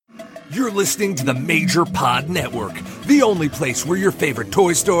You're listening to the Major Pod Network, the only place where your favorite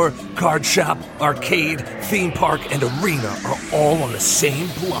toy store, card shop, arcade, theme park, and arena are all on the same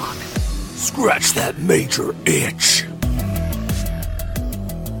block. Scratch that major itch.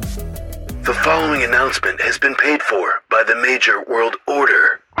 The following announcement has been paid for by the Major World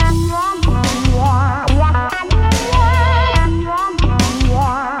Order.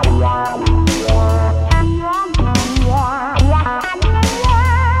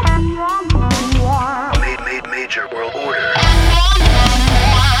 Major World Order.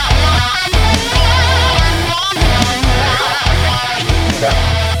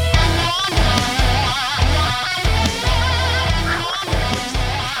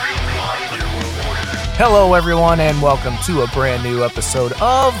 Hello, everyone, and welcome to a brand new episode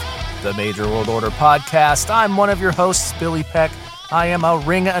of the Major World Order podcast. I'm one of your hosts, Billy Peck. I am a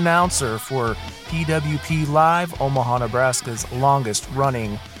ring announcer for PWP Live, Omaha, Nebraska's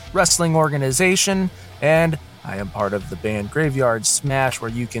longest-running wrestling organization, and I am part of the band Graveyard Smash,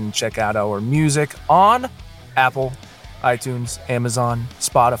 where you can check out our music on Apple, iTunes, Amazon,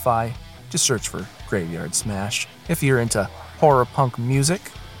 Spotify. Just search for Graveyard Smash if you're into horror punk music.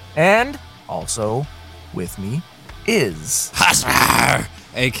 And also with me is Husfar,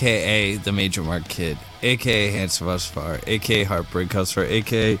 a.k.a. the Major Mark Kid, a.k.a. Handsome Husfar, a.k.a. Heartbreak Husfar,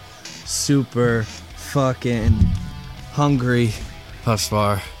 a.k.a. Super fucking hungry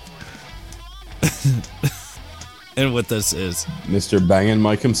Husfar. And what this is Mr. Bangin'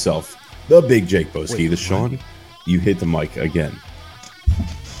 Mike himself, the Big Jake Boski, the Sean. You hit the mic again.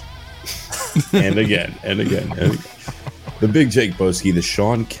 and again, and again, and again. The Big Jake Boski, the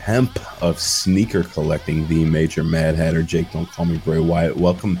Sean Kemp of sneaker collecting, the Major Mad Hatter. Jake, don't call me Bray Wyatt.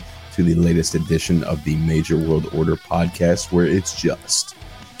 Welcome to the latest edition of the Major World Order podcast, where it's just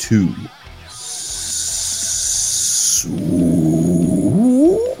two.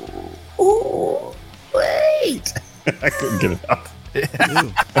 Wait. I couldn't get it up.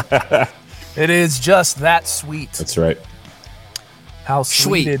 It is just that sweet. That's right. How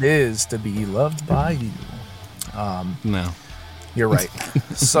sweet it is to be loved by you. No. You're right.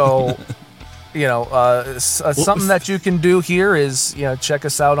 So, something that you can do here is, check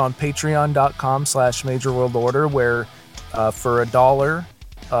us out on patreon.com/Major World Order, where for $1,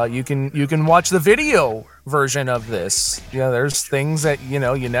 you can watch the video version of this. There's things that, you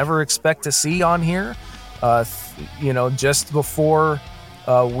never expect to see on here. Just before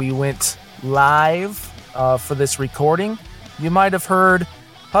we went live for this recording, you might have heard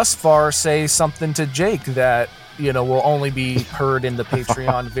Husfar say something to Jake that, will only be heard in the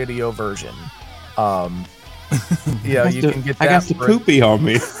Patreon video version. You can get that. I got the poopy on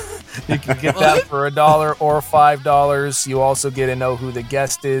me. You can get that for $1 or $5. You also get to know who the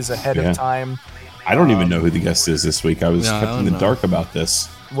guest is ahead of time. I don't even know who the guest is this week. I was kept in the dark about this.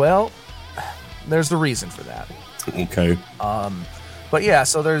 Well, there's a reason for that. Okay. But yeah,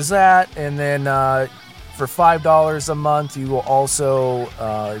 so there's that, and then for $5 a month, you will also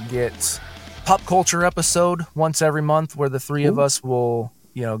get Pop Culture episode once every month, where the three of us will,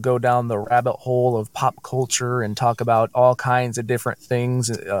 go down the rabbit hole of pop culture and talk about all kinds of different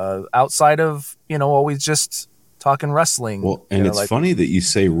things outside of, always just talking wrestling. Well, and it's funny that you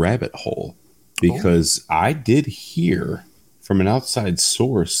say rabbit hole, because I did hear from an outside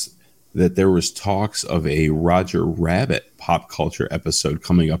source that there was talks of a Roger Rabbit pop culture episode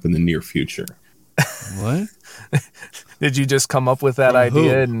coming up in the near future. What? Did you just come up with that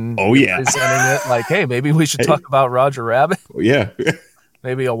idea and presenting it like, hey, maybe we should talk about Roger Rabbit? Yeah.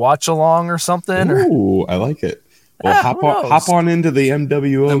 Maybe a watch along or something? Ooh, I like it. Well, hop on into the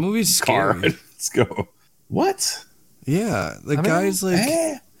MWO that movie's car. scary. Let's go. What? Yeah, guy's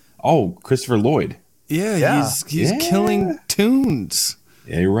like... Oh, Christopher Lloyd. Yeah. He's killing tunes.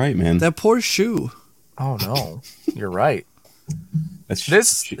 Yeah, you're right, man. That poor shoe. Oh, no. You're right. It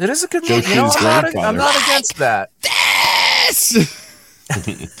is a good movie. I'm not against that.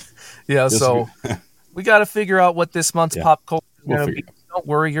 Yes! So we got to figure out what this month's pop culture is going to be. Don't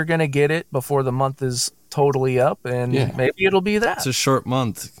worry, you're going to get it before the month is totally up, and maybe it'll be that. It's a short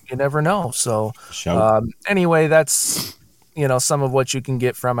month. You never know. So anyway, that's some of what you can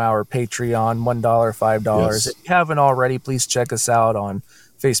get from our Patreon, $1, $5. Yes. If you haven't already, please check us out on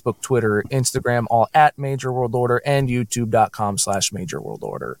Facebook, Twitter, Instagram, all at Major World Order, and youtube.com/Major World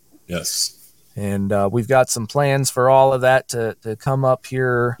Order. Yes. And we've got some plans for all of that to come up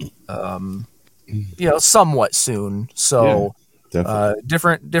here, somewhat soon. So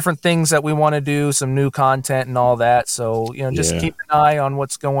different things that we want to do, some new content and all that. So, just keep an eye on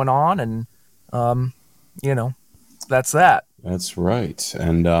what's going on, and, that's that. That's right.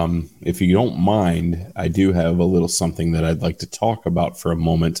 And if you don't mind, I do have a little something that I'd like to talk about for a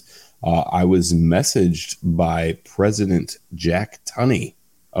moment. I was messaged by President Jack Tunney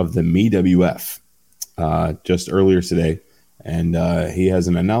of the MeWF just earlier today, and he has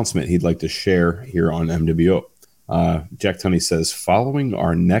an announcement he'd like to share here on MWO. Jack Tunney says, following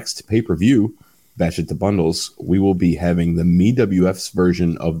our next pay-per-view, Bash at the Bundles, we will be having the MeWF's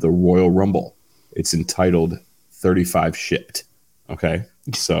version of the Royal Rumble. It's entitled 35 Shipped. Okay,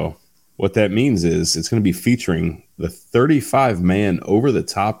 so what that means is it's going to be featuring the 35-man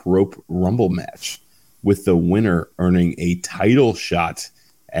over-the-top rope Rumble match, with the winner earning a title shot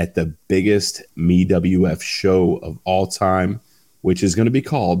at the biggest MeWF show of all time, which is going to be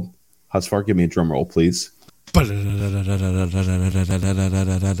called, Husfar, give me a drum roll, please. Hold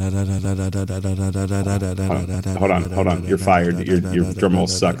on. You're fired. Your drum roll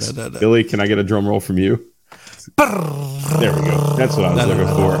sucks. Billy, can I get a drum roll from you? There we go. That's what I was looking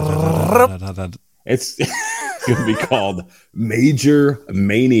for. It's going to be called Major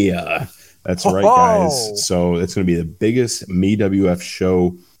Mania. That's right, guys. So it's going to be the biggest MeWF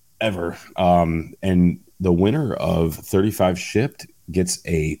show ever. And the winner of 35 Shipped gets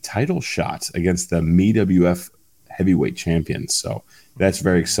a title shot against the MeWF heavyweight champion. So that's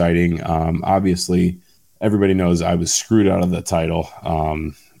very exciting. Obviously, everybody knows I was screwed out of the title,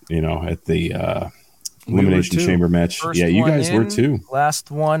 at the Elimination Chamber match. First you guys were too. Last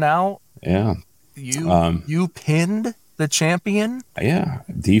one out. Yeah. You pinned the champion? Yeah.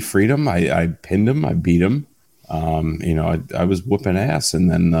 D Freedom. I pinned him. I beat him. I was whooping ass, and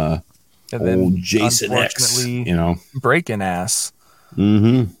then old Jason X, breaking ass.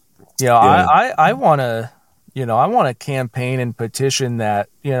 Mm-hmm. Yeah, I want to campaign and petition that,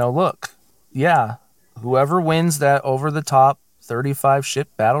 look, whoever wins that over the top 35 ship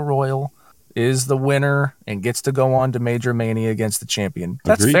battle royal is the winner and gets to go on to Major Mania against the champion.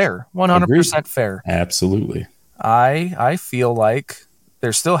 That's Agreed. fair. 100% fair. Absolutely. I feel like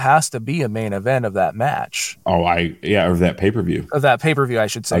there still has to be a main event of that match. Oh, of that pay-per-view. Of that pay-per-view, I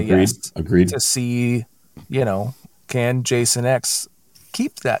should say. Agreed. Yes. Agreed. To see, can Jason X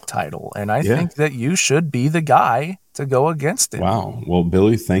keep that title? And I think that you should be the guy to go against him. Wow. Well,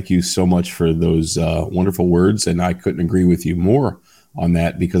 Billy, thank you so much for those wonderful words. And I couldn't agree with you more on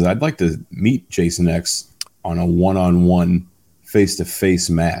that, because I'd like to meet Jason X on a one-on-one face-to-face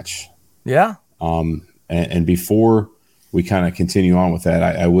match. Yeah. And before we kind of continue on with that,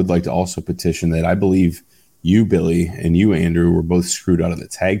 I would like to also petition that I believe you, Billy, and you, Andrew, were both screwed out of the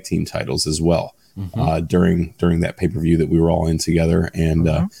tag team titles as well. During that pay-per-view that we were all in together. And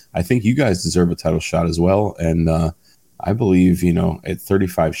I think you guys deserve a title shot as well. And I believe, at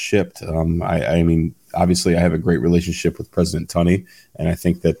 35 Shipped, I mean, obviously I have a great relationship with President Tunney, and I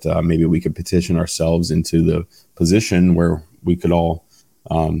think that maybe we could petition ourselves into the position where we could all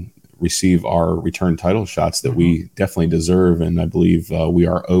receive our return title shots that we definitely deserve, and I believe we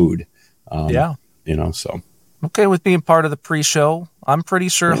are owed. So. Okay, with being part of the pre-show, I'm pretty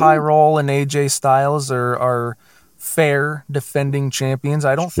sure High Roll and AJ Styles are fair defending champions.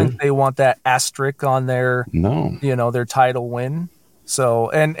 I don't think they want that asterisk on their their title win. So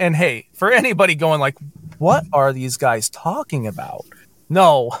and hey, for anybody going like, what are these guys talking about?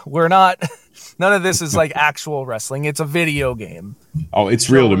 No, we're not. None of this is like actual wrestling. It's a video game. Oh, it's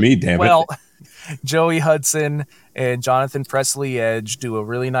real to me, damn it. Well, Joey Hudson and Jonathan Presley Edge do a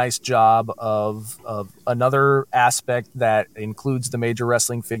really nice job of another aspect that includes the Major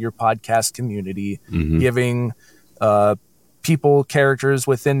Wrestling Figure podcast community, giving characters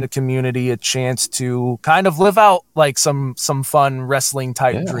within the community a chance to kind of live out like some fun wrestling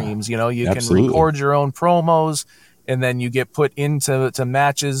type dreams. You can record your own promos, and then you get put into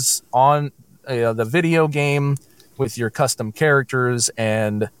matches on the video game with your custom characters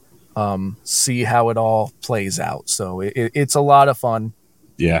and see how it all plays out. So it's a lot of fun.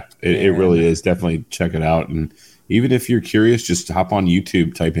 Yeah, it really is. Definitely check it out. And even if you're curious, just hop on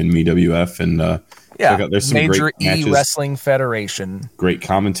YouTube, type in MeWF, and check out. There's some Major great matches. Wrestling Federation. Great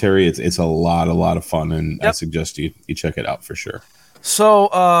commentary. It's a lot of fun, and I suggest you check it out for sure.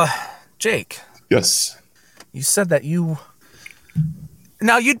 So, Jake. Yes. You said that you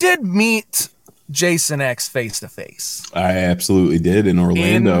did meet Jason X face to face. I absolutely did in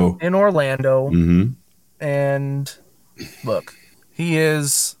Orlando. In Orlando. Mm-hmm. And look, he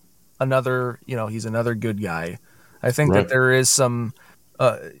is another good guy. I think that there is some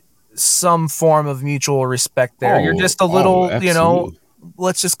form of mutual respect there. You're just a little,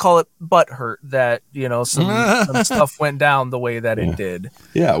 let's just call it butthurt that, some stuff went down the way that it did.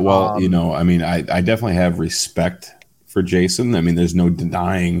 Yeah. Well, I definitely have respect for Jason. I mean, there's no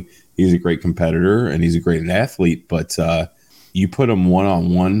denying he's a great competitor and he's a great athlete, but you put him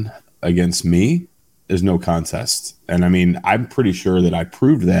one-on-one against me, there's no contest. And I mean, I'm pretty sure that I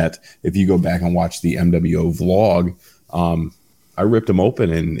proved that if you go back and watch the MWO vlog. I ripped him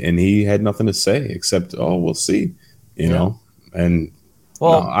open and he had nothing to say except, oh, we'll see, you know. And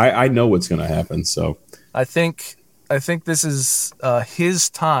well, no, I know what's going to happen. So I think this is his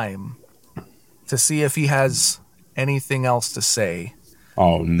time to see if he has anything else to say.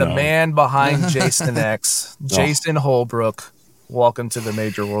 Oh, no. The man behind Jason X, Jason Holbrook. Welcome to the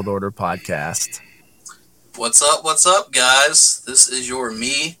Major World Order podcast. What's up, guys? This is your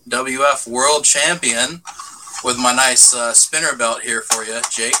WF World Champion with my nice spinner belt here for you,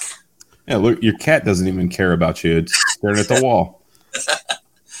 Jake. Yeah, look, your cat doesn't even care about you. It's staring at the wall.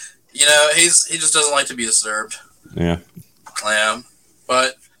 You know, he just doesn't like to be disturbed. Yeah.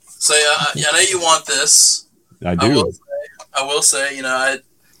 But so I know you want this. I do. I will say, you know,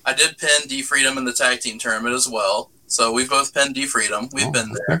 I did pin D Freedom in the tag team tournament as well. So we both pinned D Freedom. We've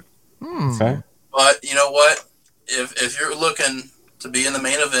been there. Okay. But you know what? If you're looking to be in the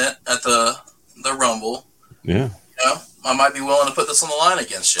main event at the Rumble, yeah, you know, I might be willing to put this on the line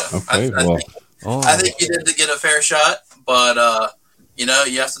against you. Okay. I think you did to get a fair shot, but you know,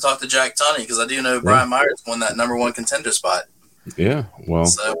 you have to talk to Jack Tunney because I do know Brian Myers won that #1 contender spot. Yeah. Well.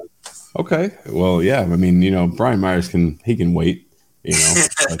 So. Okay. Well, yeah. I mean, you know, Brian Myers can wait. You know.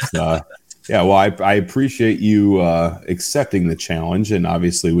 But, yeah. Well, I appreciate you accepting the challenge, and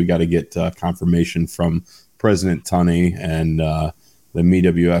obviously we got to get confirmation from President Tunney and the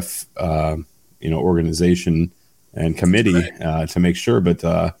MWF, you know, organization and committee to make sure.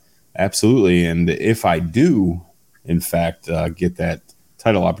 But absolutely, and if I do, in fact, get that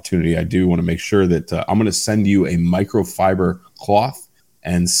title opportunity, I do want to make sure that I'm going to send you a microfiber cloth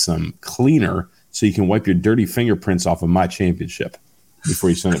and some cleaner so you can wipe your dirty fingerprints off of my championship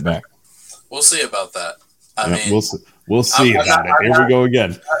before you send it back. We'll see about that. I mean, we'll see about it. Here we go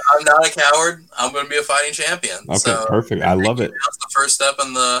again. I'm not a coward. I'm going to be a fighting champion. Okay, so perfect. I love it. That's the first step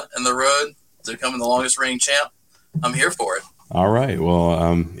in the road to becoming the longest reigning champ. I'm here for it. All right.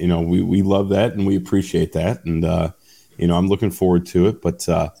 Well, you know, we love that and we appreciate that, and you know, I'm looking forward to it. But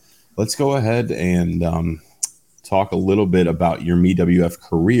let's go ahead and talk a little bit about your MWF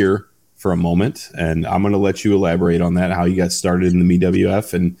career for a moment, and I'm going to let you elaborate on that, how you got started in the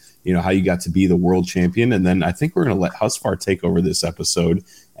MWF, and you know how you got to be the world champion. And then I think we're going to let Husfar take over this episode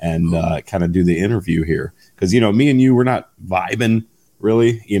and kind of do the interview here, because you know, me and you, we're not vibing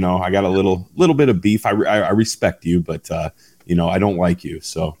really. You know, I got a little bit of beef. I respect you, but you know, I don't like you.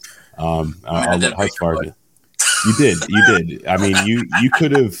 So I'll let Husfar do. You did. I mean, you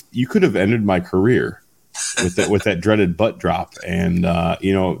could have ended my career with that dreaded butt drop, and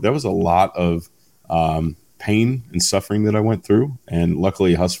you know, there was a lot of pain and suffering that I went through, and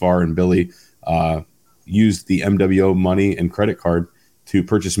luckily Husfar and Billy used the MWO money and credit card to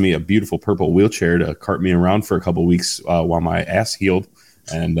purchase me a beautiful purple wheelchair to cart me around for a couple weeks while my ass healed,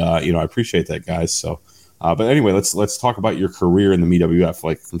 and you know, I appreciate that, guys. So but anyway, let's talk about your career in the MWF,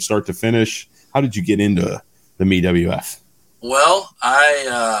 like from start to finish. How did you get into the MWF? Well,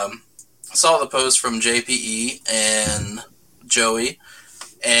 I saw the post from JPE and Joey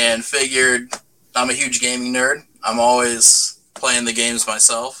and figured I'm a huge gaming nerd. I'm always playing the games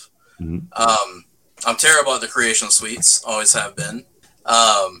myself. Mm-hmm. I'm terrible at the creation suites, always have been.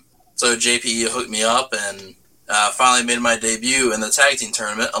 So JPE hooked me up and finally made my debut in the tag team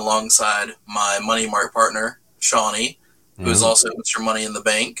tournament alongside my Money Mark partner, Shawnee, who's also Mr. Money in the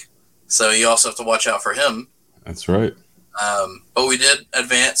Bank. So you also have to watch out for him. That's right. But we did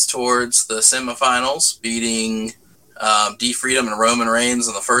advance towards the semifinals, beating D Freedom and Roman Reigns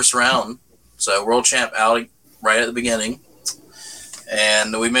in the first round. So world champ out right at the beginning.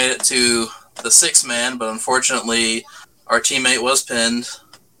 And we made it to the 6-man, but unfortunately our teammate was pinned,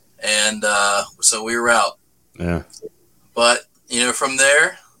 and so we were out. Yeah. But, you know, from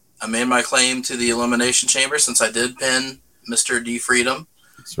there, I made my claim to the Elimination Chamber since I did pin Mr. D Freedom.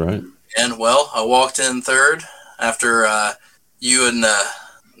 That's right. And, well, I walked in third after you and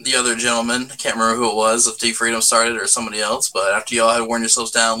the other gentleman, I can't remember who it was, if D Freedom started or somebody else, but after y'all had worn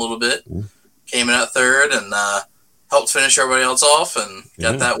yourselves down a little bit, came in at third and helped finish everybody else off and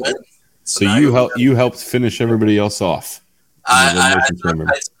got that win. So you helped finish everybody else off. I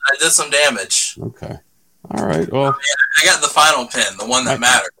did some damage. Okay. All right. Well, I got the final pin, the one that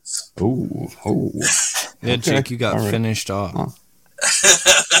matters. Oh. Yeah, Jake, you got finished off.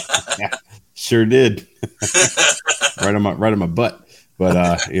 Yeah, sure did. right on my butt.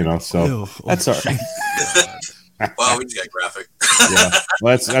 But you know, so that's all right. Wow, we just got graphic. Yeah,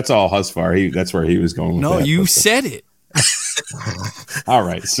 well, that's all Husfar. That's where he was going with No, that, you said it. All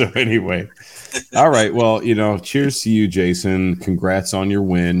right. So anyway, all right. Well, cheers to you, Jason. Congrats on your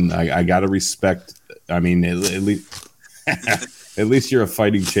win. I gotta respect. I mean, at least at least you're a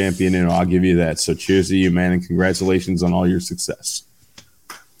fighting champion, and I'll give you that. So cheers to you, man, and congratulations on all your success.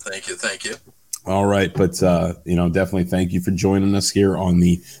 Thank you. All right, but definitely thank you for joining us here on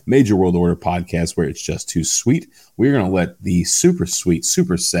the Major World Order podcast, where it's just too sweet. We're gonna let the super sweet,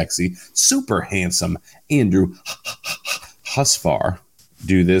 super sexy, super handsome Andrew Husfar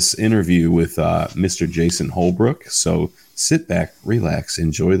do this interview with Mr. Jason Holbrook. So sit back, relax,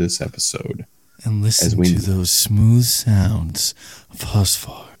 enjoy this episode, and listen to those smooth sounds of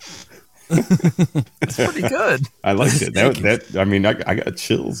Husfar. That's pretty good. I liked it. I got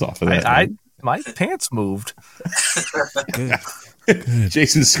chills off of that. My pants moved. Good.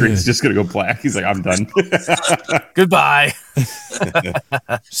 Jason's screen's just gonna go black. He's like, I'm done. Goodbye.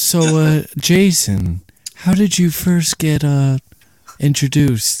 So, Jason, how did you first get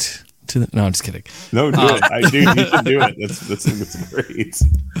introduced to the? No, I'm just kidding. No, do it. You should do it. That's great.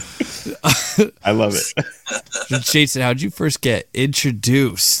 I love it. Jason, how did you first get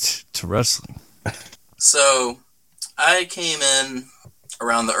introduced to wrestling? So, I came in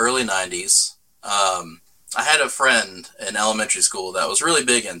around the early 90s. I had a friend in elementary school that was really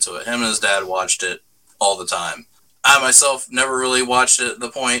big into it. Him and his dad watched it all the time. I myself never really watched it at the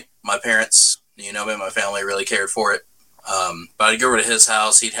point. My parents, me and my family really cared for it. But I'd go over to his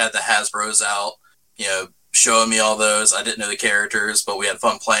house. He'd had the Hasbros out, showing me all those. I didn't know the characters, but we had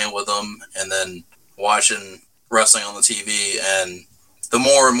fun playing with them and then watching wrestling on the TV. And the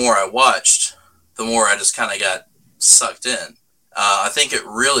more and more I watched, the more I just kind of got sucked in. I think it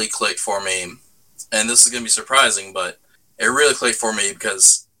really clicked for me, and this is going to be surprising, but it really clicked for me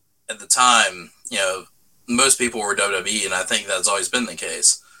because at the time, most people were WWE, and I think that's always been the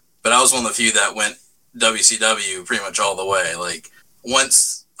case. But I was one of the few that went WCW pretty much all the way. Like,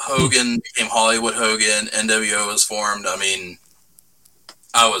 once Hogan became Hollywood Hogan, NWO was formed, I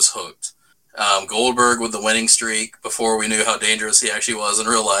was hooked. Goldberg with the winning streak before we knew how dangerous he actually was in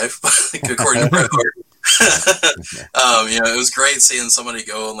real life, according to Bret Hart. It was great seeing somebody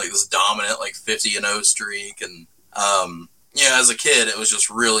go on like this dominant 50-0 streak, and as a kid it was just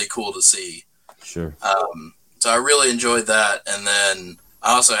really cool to see. Sure. So I really enjoyed that, and then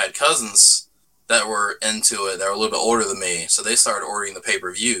I also had cousins that were into it that were a little bit older than me, so they started ordering the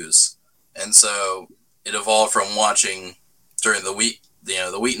pay-per-views, and so it evolved from watching during the week, the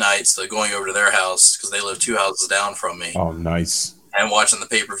weeknights, to going over to their house because they live 2 houses down from me. Oh, nice. And watching the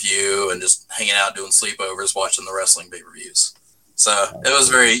pay-per-view and just hanging out doing sleepovers watching the wrestling pay-per-views. So it was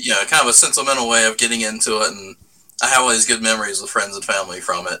very, kind of a sentimental way of getting into it, and I have all these good memories with friends and family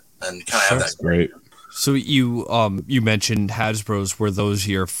from it, and kind of have That's that. Great. So you mentioned Hasbro's. Were those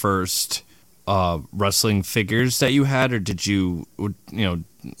your first wrestling figures that you had, or did you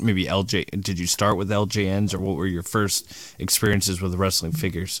maybe LJ? Did you start with LJNs, or what were your first experiences with wrestling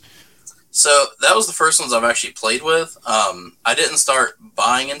figures? So that was the first ones I've actually played with. I didn't start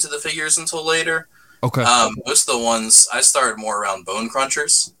buying into the figures until later. Okay. Most of the ones I started more around Bone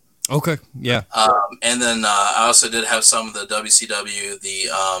Crunchers. Okay. Yeah. And then I also did have some of the WCW, the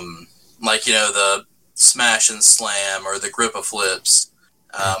Smash and Slam or the Grippa Flips.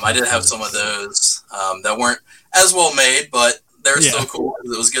 I did have some of those that weren't as well made, but they're still cool.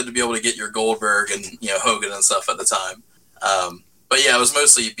 It was good to be able to get your Goldberg and Hogan and stuff at the time. But yeah, it was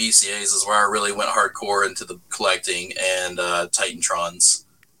mostly BCAs is where I really went hardcore into the collecting, and Titantrons.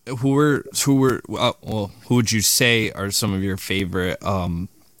 Who would you say are some of your favorite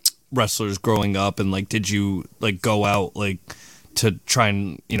wrestlers growing up, and did you go out to try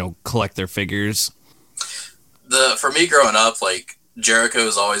and collect their figures? For me growing up, Jericho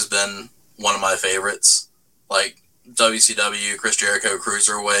has always been one of my favorites. WCW, Chris Jericho,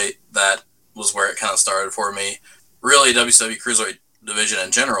 Cruiserweight, that was where it kind of started for me. Really, WCW Cruiserweight division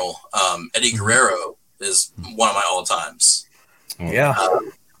in general. Eddie Guerrero is one of my all-times. Yeah.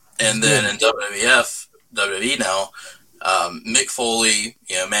 And then in WWE now, Mick Foley,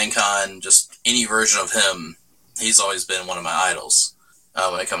 Mankind, just any version of him, he's always been one of my idols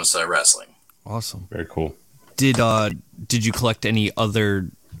when it comes to wrestling. Awesome. Very cool. Did you collect any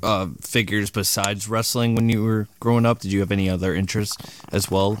other figures besides wrestling when you were growing up? Did you have any other interests as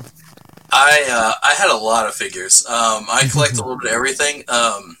well? I had a lot of figures. I collect a little bit of everything.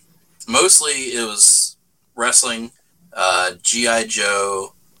 Mostly it was wrestling, G.I.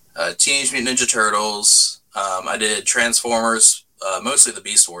 Joe, Teenage Mutant Ninja Turtles. I did Transformers, mostly the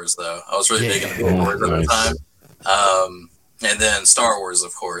Beast Wars, though. I was really big into Beast Wars at the time. And then Star Wars,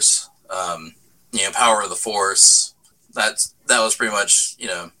 of course. Power of the Force. That was pretty much,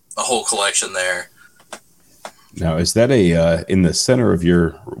 a whole collection there. Now, is that a in the center of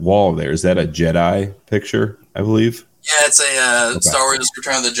your wall there? Is that a Jedi picture? I believe. Yeah, it's a Star Wars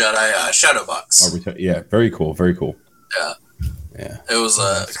Return of the Jedi shadow box. Yeah, very cool. Very cool. Yeah. Yeah. It was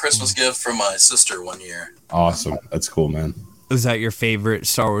a Christmas gift from my sister one year. Awesome. That's cool, man. Was that your favorite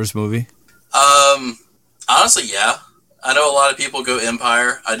Star Wars movie? Honestly, yeah. I know a lot of people go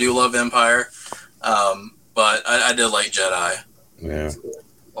Empire. I do love Empire, but I did like Jedi. Yeah,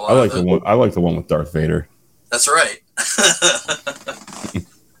 I like the one. I like the one with Darth Vader. That's right.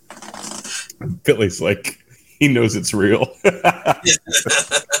 Billy's like, he knows it's real.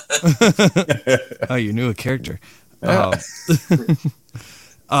 Oh, you knew a character.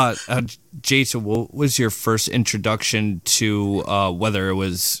 Jason, what was your first introduction to whether it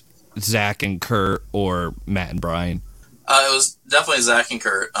was Zach and Kurt or Matt and Brian? It was definitely Zach and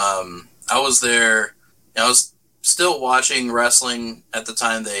Kurt. I was there. I was still watching wrestling at the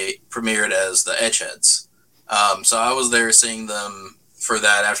time they premiered as the Edgeheads. So I was there seeing them for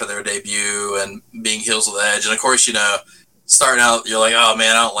that after their debut and being heels of the Edge. And of course, you know, starting out, you're like, oh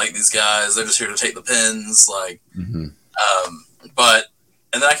man, I don't like these guys. They're just here to take the pins. Like, and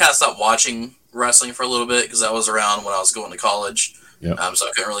then I kind of stopped watching wrestling for a little bit because that was around when I was going to college. Yep. So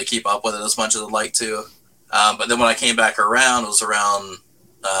I couldn't really keep up with it as much as I'd like to. But then when I came back around, it was around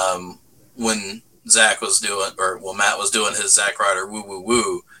when Matt was doing his Zack Ryder Woo Woo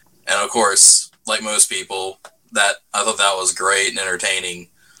Woo. And of course, like most people, I thought that was great and entertaining.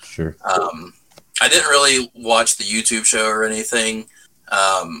 Sure. I didn't really watch the YouTube show or anything.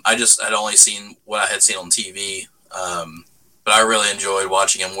 I'd only seen what I had seen on TV. But I really enjoyed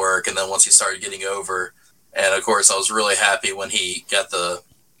watching him work. And then once he started getting over, and of course, I was really happy when he got the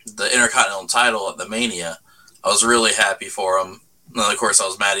Intercontinental title at the Mania. I was really happy for him. And of course, I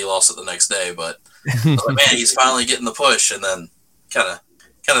was mad he lost it the next day. But I was like, man, he's finally getting the push. And then kind of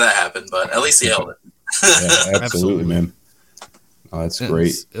that happened. But at least he held it. Yeah, absolutely, man. Oh, that's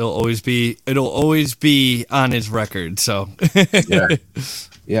great. It'll always be on his record. So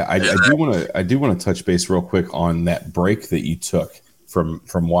yeah. I do want to touch base real quick on that break that you took from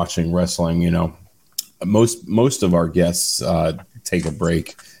watching wrestling. You know, most of our guests take a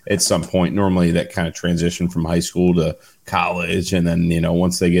break at some point. Normally, that kind of transition from high school to college, and then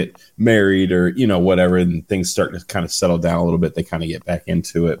once they get married or whatever, and things start to kind of settle down a little bit, they kind of get back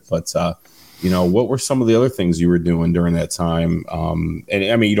into it. But what were some of the other things you were doing during that time? And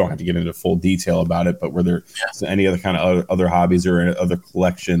I mean, you don't have to get into full detail about it, but were there any other kind of other hobbies or other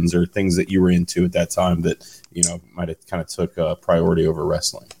collections or things that you were into at that time that, might have kind of took a priority over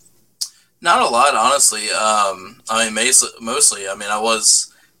wrestling? Not a lot, honestly. I mean, mostly, I mean, I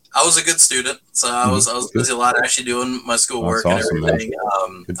was a good student, so I was busy a lot actually doing my schoolwork and everything.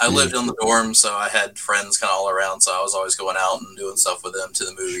 I lived in the dorm, so I had friends kind of all around, so I was always going out and doing stuff with them to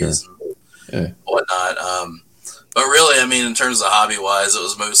the movies and whatnot. But really, I mean, in terms of hobby-wise, it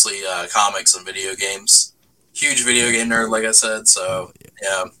was mostly comics and video games. Huge video game nerd, like I said, so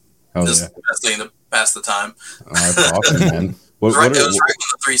just the best thing to pass the time. Oh, that's awesome, man. It was right when the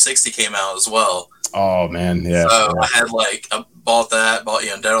 360 came out as well. Oh man, yeah. So I bought Dead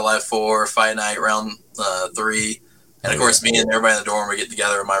or Alive 4, Fight Night Round 3, and of course me and everybody in the dorm would get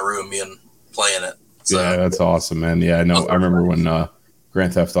together in my room and playing it. So, yeah, that's awesome, man. Yeah, I know. I remember when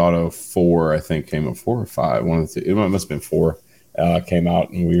Grand Theft Auto 4, I think, came out, 4 or 5. One of the two, it must have been 4. Came out,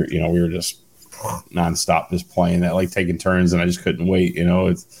 and we were just nonstop just playing that, like taking turns, and I just couldn't wait.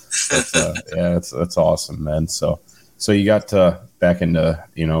 That's awesome, man. So you got back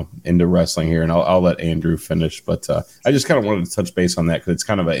into wrestling here, and I'll let Andrew finish. But I just kind of wanted to touch base on that because it's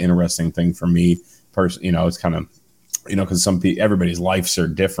kind of an interesting thing for me. It's kind of because everybody's lives are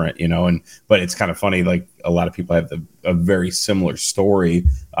different, but it's kind of funny. Like a lot of people have a very similar story.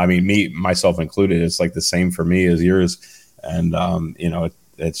 I mean, myself included, it's like the same for me as yours, and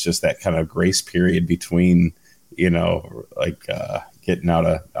it's just that kind of grace period between getting out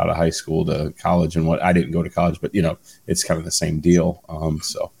of high school to college and what I didn't go to college, but it's kind of the same deal.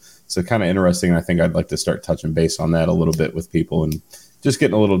 So kind of interesting. I think I'd like to start touching base on that a little bit with people and just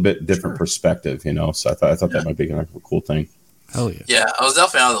getting a little bit different perspective, So I thought that might be kind of a cool thing. Hell yeah. Yeah, I was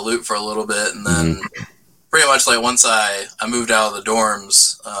definitely out of the loop for a little bit, and then pretty much like once I moved out of the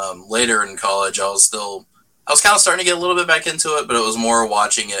dorms later in college, I was kind of starting to get a little bit back into it, but it was more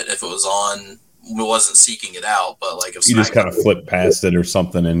watching it if it was on. Wasn't seeking it out, but like if you just kind of flip past it or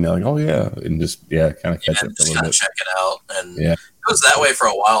something, and you're like, oh yeah, and just kind of catch it a little bit. Check it out, and it was that way for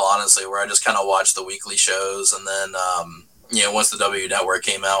a while, honestly, where I just kind of watched the weekly shows, and then once the W Network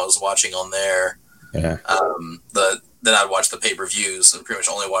came out, I was watching on there. Yeah. Then I'd watch the pay-per-views, and pretty much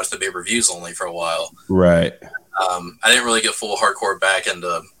only watch the pay-per-views only for a while. Right. I didn't really get full hardcore back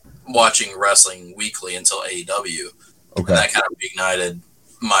into watching wrestling weekly until AEW. Okay. And that kind of reignited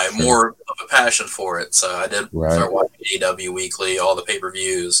my more of a passion for it. So I did start watching AEW weekly, all the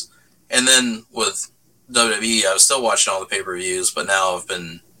pay-per-views. And then with WWE, I was still watching all the pay-per-views, but now I've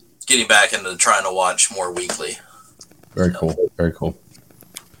been getting back into trying to watch more weekly. Very cool. Very cool.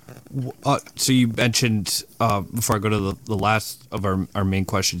 So you mentioned, before I go to the last of our main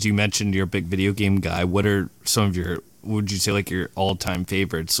questions, you mentioned you're a big video game guy. What are some of your, would you say, like your all-time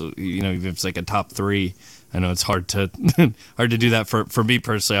favorites? So, you know, if it's like a top 3, I know it's hard to do that for me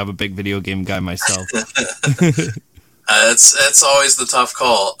personally. I'm a big video game guy myself. It's always the tough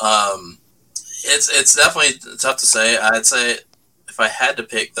call. It's definitely tough to say. I'd say if I had to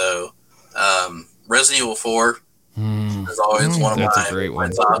pick though, Resident Evil 4 is always one of that's a great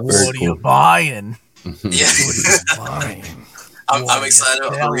one. tops. What are you buying? Yeah, I'm excited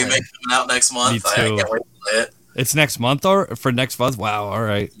about the remake coming out next month. Me too. I can't wait to play it. It's next month or for next month? Wow, all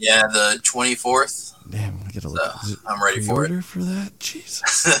right. Yeah, the 24th. Damn, I gotta look. I'm ready for it. For that?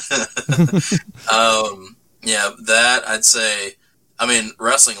 Jesus. Yeah, that I'd say. I mean,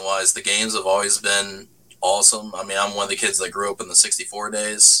 wrestling-wise, the games have always been awesome. I mean, I'm one of the kids that grew up in the 64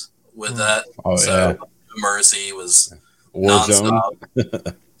 days with that. Oh, so Mercy was Warzone.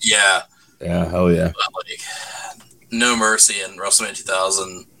 nonstop. Yeah. Yeah, hell yeah. But, like, No Mercy and WrestleMania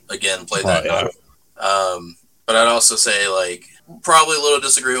 2000, again, played that. Yeah. But I'd also say, like, probably a little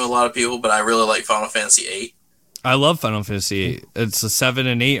disagreeing with a lot of people, but I really like Final Fantasy VIII. I love Final Fantasy VIII. It's a 7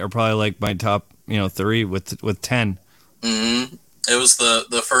 and 8 are probably like my top, 3 with 10. Mm-hmm. It was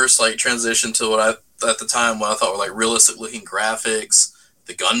the first like transition to what I at the time what I thought were like realistic looking graphics.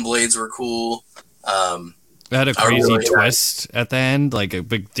 The gun blades were cool. It had a crazy twist at the end, like a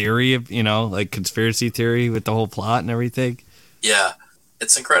big theory of like conspiracy theory with the whole plot and everything. Yeah,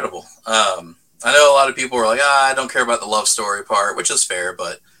 it's incredible. I know a lot of people were like, I don't care about the love story part, which is fair,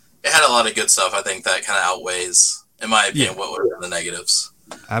 but it had a lot of good stuff. I think that kind of outweighs, in my opinion, what would have been the negatives.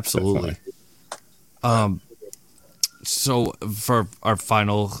 Absolutely. So for our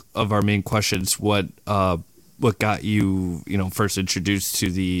final of our main questions, what got you, first introduced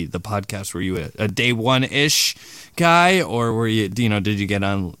to the podcast? Were you a day one-ish guy, or were you, did you get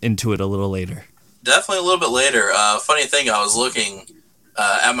on into it a little later? Definitely a little bit later. Funny thing, I was looking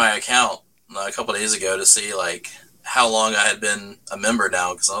at my account a couple days ago to see like how long I had been a member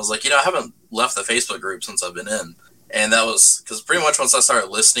now, because I was like, I haven't left the Facebook group since I've been in, and that was because pretty much once I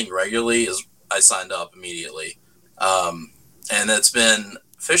started listening regularly, I signed up immediately. And it's been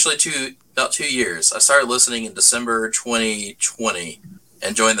officially about 2 years. I started listening in December 2020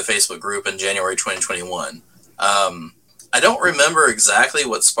 and joined the Facebook group in January 2021. I don't remember exactly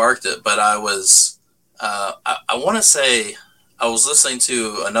what sparked it, but I was, I want to say I was listening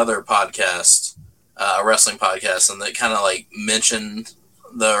to another podcast, a wrestling podcast, and they kind of like mentioned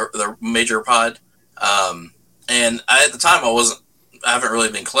the Major Pod. And at the time I haven't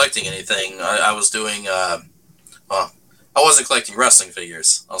really been collecting anything. I was doing, I wasn't collecting wrestling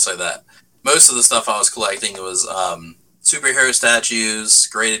figures. I'll say that. Most of the stuff I was collecting was superhero statues,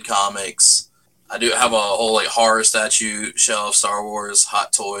 graded comics. I do have a whole like horror statue shelf, Star Wars,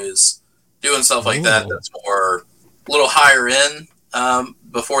 Hot Toys, doing stuff like that. That's more a little higher end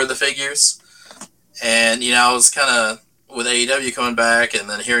before the figures. And I was kind of with AEW coming back, and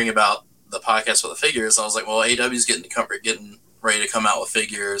then hearing about the podcast with the figures. I was like, well, AEW's getting ready to come out with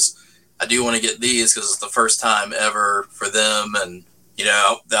figures. I do want to get these because it's the first time ever for them, and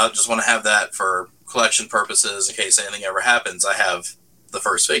I just want to have that for collection purposes in case anything ever happens. I have the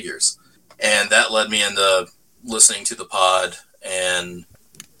first figures, and that led me into listening to the pod and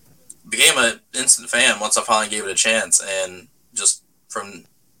became an instant fan once I finally gave it a chance. And just from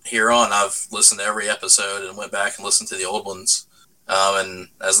here on, I've listened to every episode and went back and listened to the old ones. And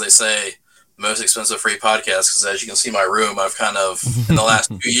as they say, most expensive free podcast, because as you can see my room, I've kind of in the last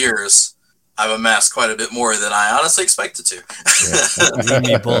 2 years I've amassed quite a bit more than I honestly expected to. You and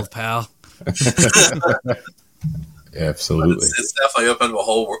me both, pal. Absolutely. It's definitely opened up a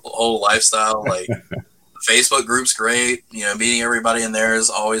whole lifestyle. Like the Facebook group's great. Meeting everybody in there is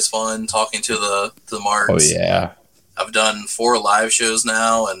always fun. Talking to the marks. Oh yeah. I've done 4 live shows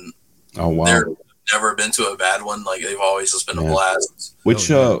now, and they've never been to a bad one. Like they've always just been a blast. Which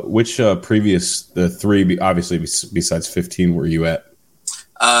previous the 3 obviously besides 15 were you at?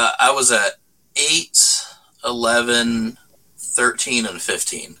 I was at 8, 11, 13, and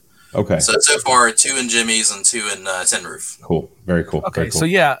 15. Okay. So far 2 in Jimmy's and 2 in Tin Roof. Cool. Very cool. Okay. Very cool. So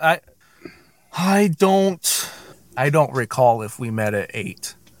yeah, I don't recall if we met at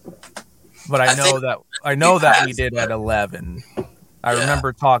 8, but I know that we did at 11. I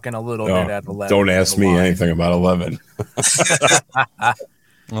remember talking a little bit at 11. Don't ask me anything about 11.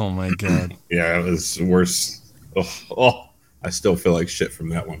 Oh my god. Yeah, it was worse. I still feel like shit from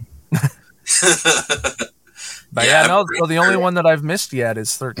that one. But yeah, no, so the only one that I've missed yet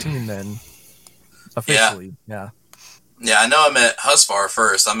is 13 then. Officially, yeah. Yeah, I know I met Husfar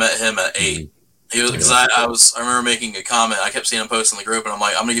first. I met him at 8. He was because I remember making a comment. I kept seeing him post in the group, and I'm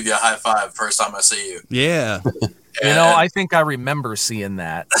like, I'm gonna give you a high five first time I see you. Yeah. You know, I think I remember seeing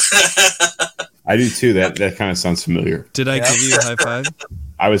that. I do too. That kind of sounds familiar. Did I give you a high five?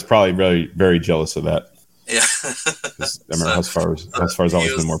 I was probably very, very jealous of that. Yeah. I remember Husfar's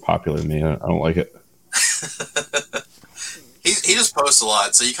always been more popular than me. I don't like it. He just posts a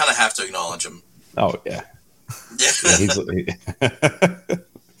lot, so you kind of have to acknowledge him. Oh yeah. Yeah,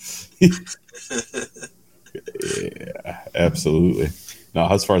 absolutely. No,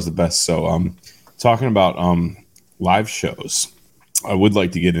 Husfar's the best. So, talking about live shows, I would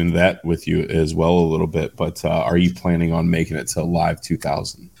like to get into that with you as well a little bit. But are you planning on making it to Live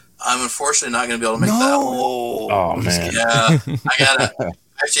 2000? I'm unfortunately not going to be able to make that one. Oh man. Yeah, I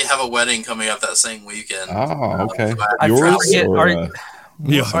actually have a wedding coming up that same weekend. Oh, okay. I forget, are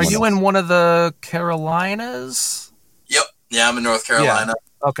you in else? one of the Carolinas? Yep. Yeah, I'm in North Carolina.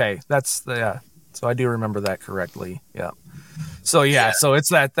 Okay, so I do remember that correctly. Yeah. So so it's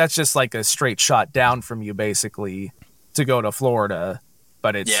that's just like a straight shot down from you basically to go to Florida,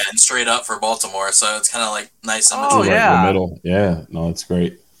 but it's and straight up for Baltimore, so it's kind of like nice in Oh, between. Right yeah. in the middle. Yeah. No, it's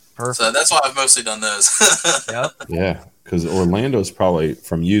great. perfect. So that's why I've mostly done those. Yep. Yeah, because Orlando's probably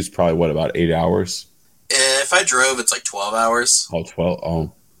from you's probably what, about 8 hours? If I drove, it's like 12 hours. Oh, 12.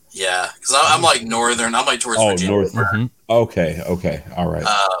 Oh, Yeah, because I'm like northern. I'm like towards Virginia. north. Mhm. Okay. All right.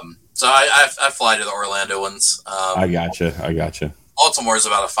 So I fly to the Orlando ones. I gotcha. Baltimore's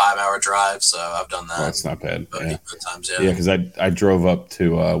about a 5-hour drive, so I've done that. Oh, that's not bad. a Yeah. few times, Yeah, because I drove up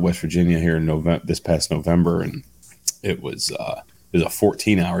to West Virginia here in this past November, and it was a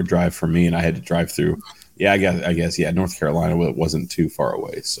 14-hour drive for me, and I had to drive through. Yeah, I guess North Carolina wasn't too far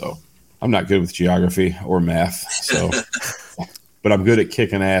away, so I'm not good with geography or math, so but I'm good at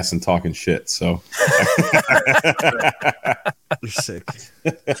kicking ass and talking shit. So You're sick.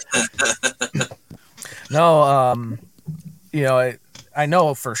 No, I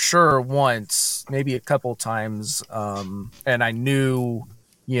know for sure once, maybe a couple times, and I knew,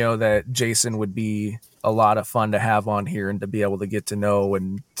 that Jason would be a lot of fun to have on here and to be able to get to know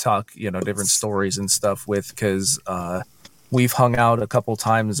and talk, different stories and stuff with, because we've hung out a couple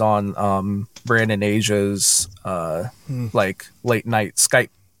times on Brandon Asia's like late night Skype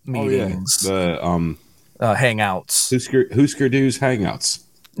meetings, the hangouts. Husker Du's hangouts.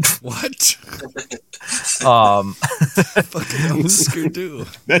 What? Um, Husker Du.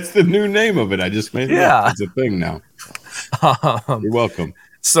 That's the new name of it. I just made it up. It's a thing now. You're welcome.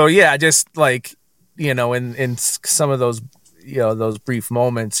 So yeah, just like, in some of those, those brief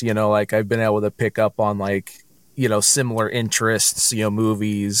moments, like I've been able to pick up on like, similar interests,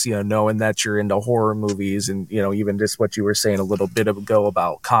 movies, knowing that you're into horror movies and, even just what you were saying a little bit ago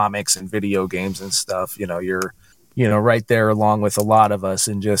about comics and video games and stuff, you're, right there along with a lot of us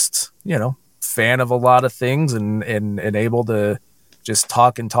and just, fan of a lot of things and able to just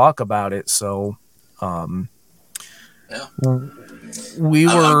talk about it. So, we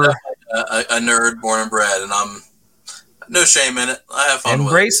were a nerd born and bred, and I'm no shame in it. I have fun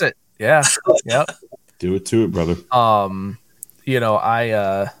embrace with it. Yeah. Yep. Do it to it, brother.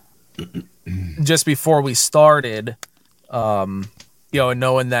 I just before we started,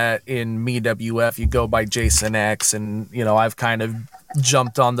 knowing that in MeWF you go by Jason X, and I've kind of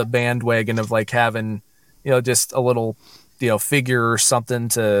jumped on the bandwagon of like having, just a little, figure or something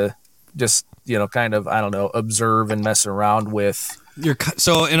to just, kind of, I don't know, observe and mess around with.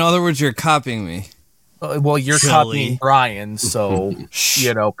 So in other words, you're copying me. Well, you're Silly. copying Brian, so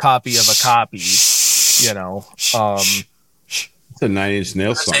copy of a copy. It's a 9 Inch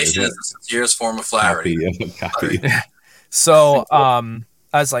Nails song. Imitation is the sincerest form of flattery. Copy. So, I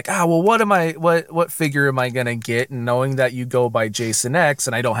was like, well, what figure am I gonna get? And knowing that you go by Jason X,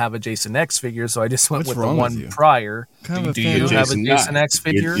 and I don't have a Jason X figure, so I just went What's with the wrong with one you? prior. Kind of Do a fan you are have a Jason Jason 9. X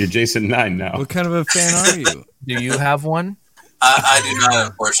figure? You're Jason 9 now. What kind of a fan are you? Do you have one? I do not,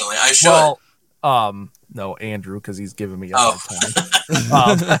 unfortunately. I should. Well, no, Andrew, because he's giving me a hard time.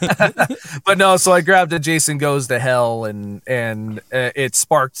 But no, so I grabbed a Jason Goes to Hell, and it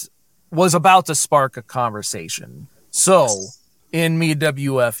was about to spark a conversation. So in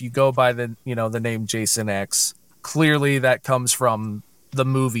MeWF, you go by the name Jason X. Clearly, that comes from the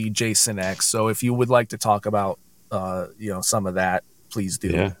movie Jason X. So if you would like to talk about some of that, please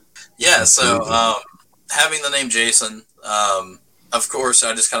do. Yeah. So having the name Jason, of course,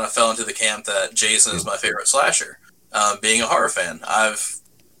 I just kind of fell into the camp that Jason is my favorite slasher. Being a horror fan, I've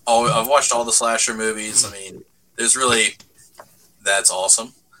I've watched all the slasher movies. I mean, that's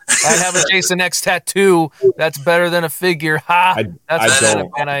awesome. I have a Jason X tattoo. That's better than a figure. Ha! That's what kind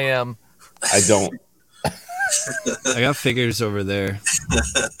of fan I am. I don't. I got figures over there.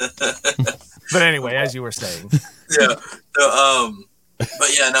 But anyway, as you were saying. Yeah. So,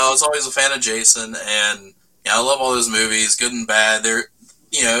 but yeah, no, I was always a fan of Jason, and I love all those movies, good and bad. They're,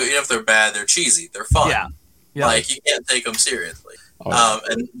 even if they're bad, they're cheesy. They're fun. Yeah. Like, you can't take them seriously.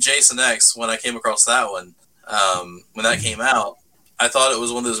 And Jason X, when I came across that one, when that came out, I thought it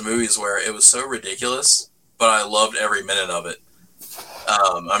was one of those movies where it was so ridiculous, but I loved every minute of it.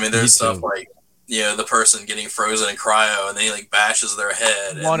 I mean, there's stuff like, the person getting frozen in cryo and then he like bashes their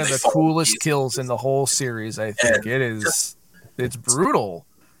head. One of the coolest kills in the whole series, I think. It's brutal.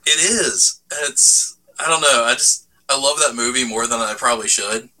 It is. I don't know. I love that movie more than I probably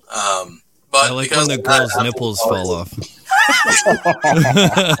should. But I like when the girl's nipples fall off.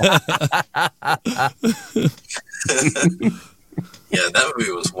 Yeah, that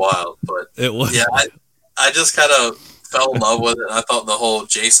movie was wild, but it was. Yeah, I just kind of fell in love with it. And I thought the whole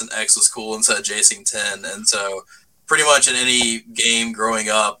Jason X was cool instead of Jason 10, and so pretty much in any game growing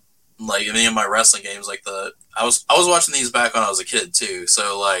up, like in any of my wrestling games, like I was watching these back when I was a kid too.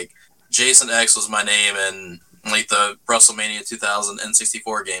 So like Jason X was my name, and like the WrestleMania 2000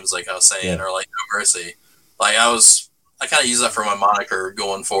 N64 games, like I was saying, or like No Mercy. Like I kind of use that for my moniker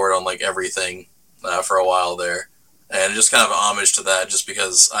going forward on like everything for a while there. And just kind of an homage to that, just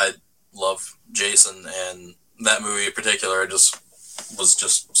because I love Jason, and that movie in particular was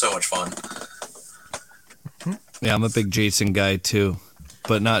just so much fun. Yeah, I'm a big Jason guy too,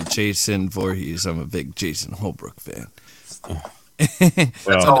 but not Jason Voorhees. I'm a big Jason Holbrook fan.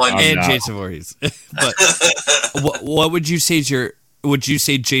 That's all I need. And Jason Voorhees. But what would you say would you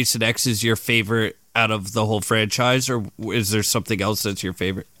say Jason X is your favorite out of the whole franchise, or is there something else that's your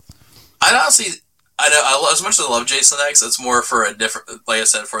favorite? I'd honestly. As much as I love Jason X, it's more for a different, like I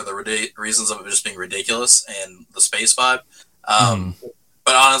said, for the reasons of it just being ridiculous and the space vibe.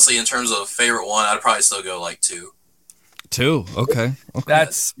 But honestly, in terms of favorite one, I'd probably still go like 2. 2, okay.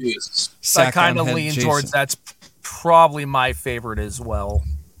 That's I kind of lean towards that's probably my favorite as well.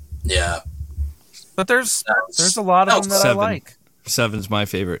 Yeah, but there's a lot of them that 7. I like. 7's my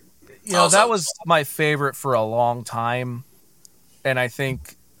favorite. That was my favorite for a long time, and I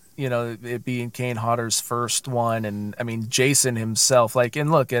think. It being Kane Hodder's first one, and I mean Jason himself.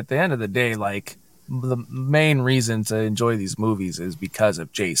 And look, at the end of the day, like the main reason to enjoy these movies is because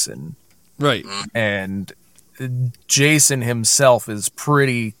of Jason, right? And Jason himself is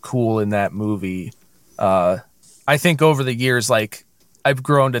pretty cool in that movie. I think over the years, like I've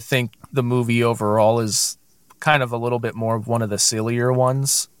grown to think the movie overall is kind of a little bit more of one of the sillier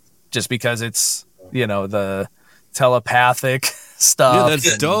ones, just because it's the telepathic stuff. Yeah,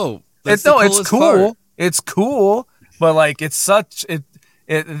 that's dope. It's cool. Part. It's cool, but like it's such it.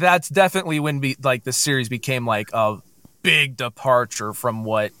 That's definitely when the series became like a big departure from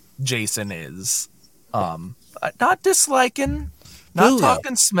what Jason is. Not disliking, not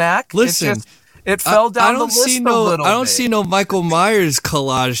talking smack. Listen, it fell down the list a little bit. I don't see no Michael Myers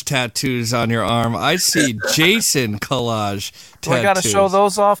collage tattoos on your arm. I see Jason collage tattoos. I got to show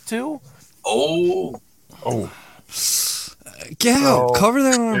those off too. Oh. Yeah, cover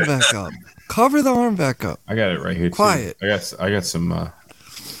that arm back up. Cover the arm back up. I got it right here. Quiet. Too. I got some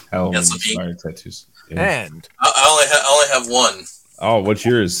Halloween inspired tattoos. Yeah. And I only have one. Oh, what's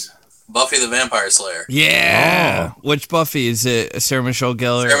yours? Buffy the Vampire Slayer. Yeah. Oh. Which Buffy is it? Sarah Michelle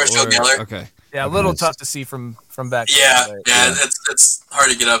Gellar? Sarah Michelle Gellar. Okay. Yeah, a little tough to see from back. Yeah, it's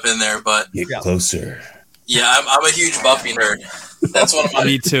hard to get up in there, but get closer. Yeah, I'm a huge Buffy nerd. That's one of my.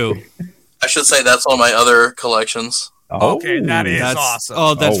 Me too. I should say that's one of my other collections. Okay, that's awesome.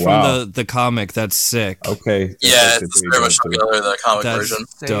 Oh, that's from the comic. That's sick. Okay. Yeah, it's Sarah Michelle Gellar, the comic version.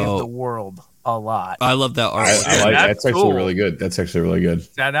 Saved the world a lot. I love that art. I like that's actually cool. Really good. That's actually really good.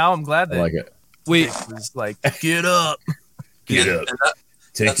 Now I'm glad that I like it. Wait, it was like get up, get up,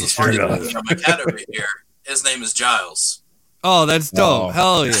 take your shirt off. My cat over here. His name is Giles. Oh, that's dope.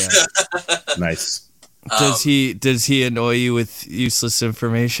 Oh. Hell yeah. Nice. Does he annoy you with useless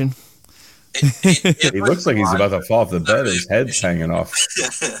information? He looks like he's about to fall off the bed. His head's hanging off.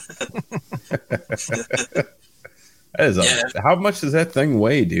 How much does that thing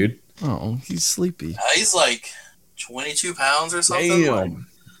weigh, dude? Oh, he's sleepy. He's like 22 pounds or something. Damn.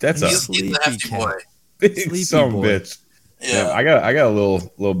 That's he's a hefty boy. Big son of a bitch. Yeah. I got a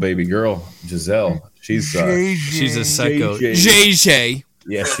little baby girl, Giselle. She's a psycho. JJ.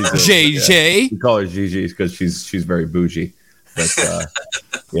 Yeah, she's JJ. Yeah. We call her Gigi because she's very bougie. But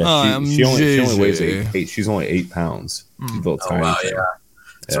yeah, she only weighs 8. She's only 8 pounds. She's a little tiny. Wow, thing. yeah.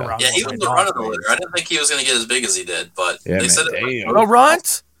 It's Yeah. around Yeah, he what was my the run of dog the weighs. litter. I didn't think he was going to get as big as he did, but Yeah, they man, said damn. The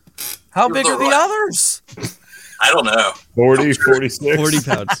runt? How You're big the are the runt. others? I don't know. 40, 46. 40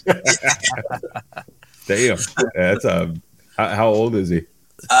 pounds. Damn. That's how old is he?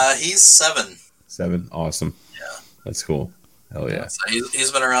 He's 7. 7. Awesome. Yeah. That's cool. Hell yeah. So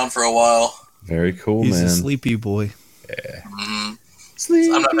he's been around for a while. Very cool, He's man. a sleepy boy. Mhm.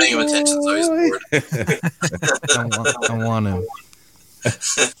 Sleepy I'm not paying him attention, so he's boy. bored. I want him.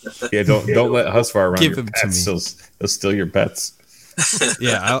 Yeah, don't let Husvar around Give your him to pets. me. He'll steal your pets.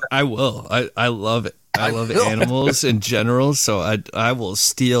 Yeah, I will. I love it. I love will. animals in general, so I will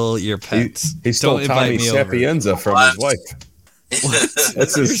steal your pets. He stole Don't invite Tommy me over. Sapienza from his wife.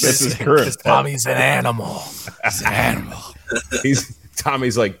 That's his current pet. Tommy's an animal. It's an animal.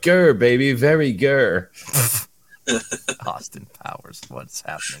 Tommy's like, "Grr, baby, very grr." Austin Powers. What's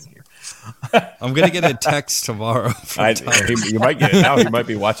happening here? I'm gonna get a text tomorrow. From Tommy. You might get it now. He might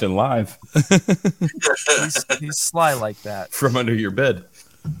be watching live He's sly like that. from under your bed.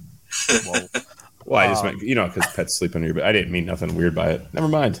 Whoa. Well, I just meant, because pets sleep under your bed. I didn't mean nothing weird by it. Never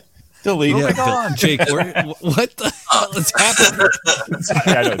mind. Delete. Moving Yeah. on. Jake, what the hell is happening?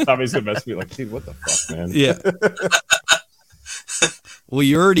 I know. Tommy's gonna mess me like, dude, what the fuck, man? Yeah. Well,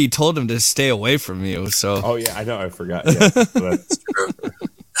 you already told him to stay away from you, so Oh yeah, I know. I forgot. Yeah. But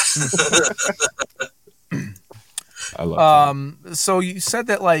I love. So you said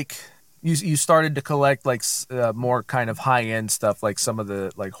that like you started to collect like more kind of high end stuff, like some of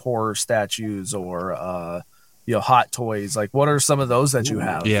the like horror statues or hot toys. Like, what are some of those that you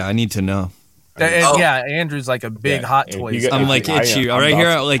have? yeah, I need to know. And, Oh. yeah, Andrew's like a big Yeah, hot if toys. you get- I'm If like I- itchy I'm right about-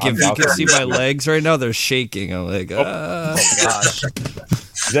 here. Like I'm if you about can to see do my that. legs right now, they're shaking. I'm like, Oh gosh.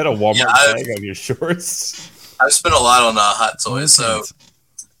 Is that a Walmart Yeah, I- bag on your shorts? I've spent a lot on hot toys, so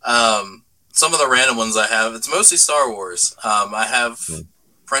Nonsense. some of the random ones I have, it's mostly Star Wars. I have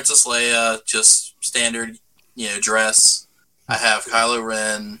Princess Leia, just standard, dress. I have Kylo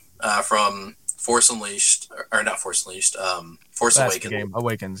Ren from Force Unleashed, or not Force Unleashed, Force That's the Awakens. game.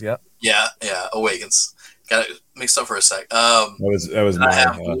 Awakens. Yep. Yeah, Awakens. Got it mixed up for a sec. That was I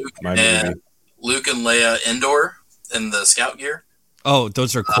have my Luke my and movie. Luke and Leia indoor in the Scout gear. oh,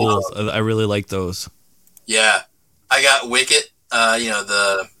 those are cool. I really like those. Yeah, I got Wicket.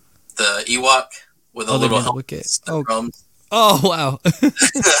 The Ewok with a Oh, they little made helmet Wicket. and Oh. drums. Oh wow.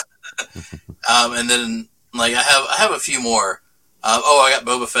 And then like I have a few more. I got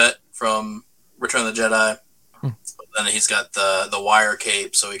Boba Fett from Return of the Jedi. And he's got the wire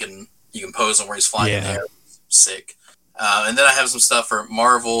cape, so you can pose him where he's flying in Yeah. there. Sick. And then I have some stuff for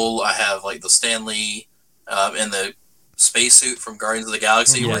Marvel. I have like the Stan Lee in the spacesuit from Guardians of the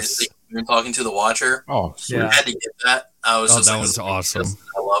Galaxy, where Yes. he's even talking to the Watcher. Oh, sweet. Yeah. I had to get that. I was Oh, just that like, was this is awesome. just-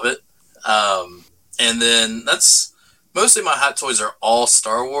 I love it. And then that's mostly my hot toys are all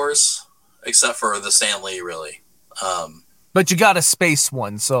Star Wars, except for the Stan Lee, really. But you got a space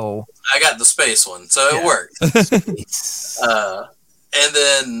one, so I got the space one, so Yeah. it worked. And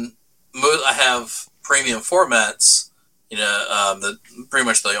then I have premium formats. Pretty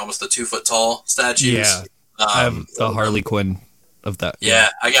much almost the 2 foot tall statues. Yeah. I have the Harley Quinn of that. Yeah,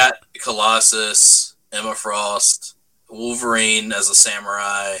 I got Colossus, Emma Frost, Wolverine as a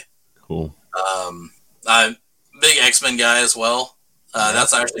samurai. Cool. I'm a big X-Men guy as well.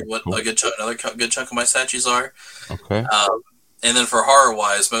 That's actually what Cool. another good chunk of my statues are. Okay. And then for horror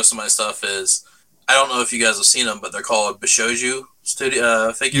wise, most of my stuff is, I don't know if you guys have seen them, but they're called Bishoju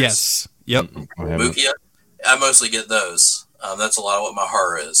figures. Yes. Yep. I haven't- Mukia. I mostly get those. That's a lot of what my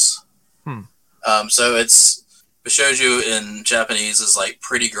horror is. Hmm. So it's Bishoju in Japanese is like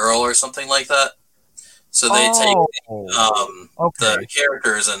pretty girl or something like that. So they take okay. the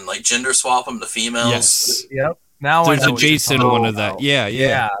characters and like gender swap them to females. Yes. Yep. Now There's I know a what you're Jason talking one of that. about. Yeah.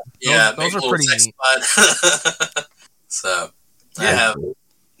 Yeah. Yeah, Those make are a little pretty sex neat. bud. So I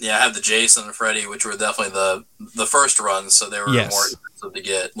Yeah. have the Jason and Freddy, which were definitely the first runs, so they were Yes. more expensive to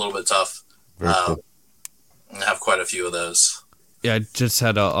get, a little bit tough. Very cool. I have quite a few of those. Yeah, I just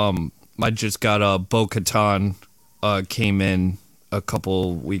had I just got a Bo-Katan came in a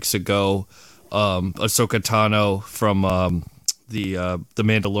couple weeks ago. Ahsoka Tano from the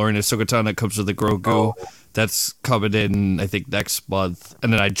Mandalorian. Ahsoka Tano comes with the Grogu. That's coming in, I think, next month.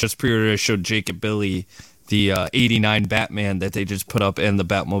 And then I just pre-ordered, I showed Jake and Billy the 89 Batman that they just put up and the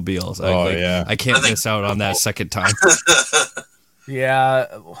Batmobiles. Yeah. I can't I think- miss out on that second time. Yeah,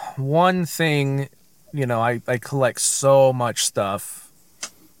 one thing, I collect so much stuff,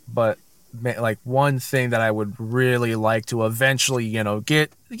 but like one thing that I would really like to eventually,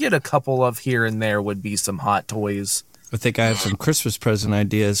 get a couple of here and there would be some hot toys. I think I have some Christmas present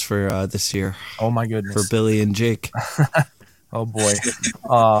ideas for this year Oh my for goodness. Billy and Jake. Oh boy.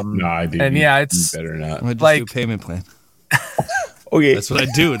 No, I do. And yeah, it's better not. I just Like- do payment plan. Okay, That's what I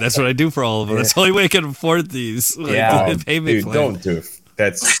do. That's what I do for all of them. That's the only way I can afford these. Like, Yeah. the payment dude, plan. don't do it.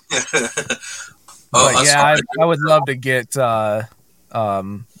 That's But I'm yeah, sorry. I would love to get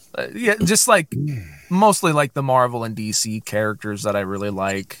just like mostly like the Marvel and DC characters that I really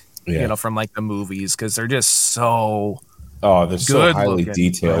like, Yeah. you know, from like the movies, because they're just so they're so Good highly looking.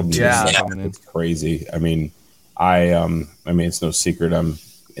 detailed. Yeah. It's crazy. I mean, it's no secret I'm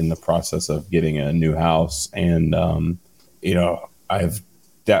in the process of getting a new house, and you know, I'm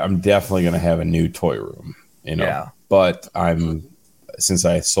definitely going to have a new toy room. You know, Yeah. but since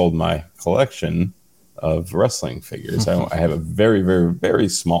I sold my collection of wrestling figures, I have a very, very, very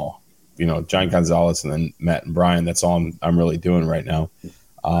small, you know, John Gonzalez and then Matt and Brian. That's all I'm really doing right now.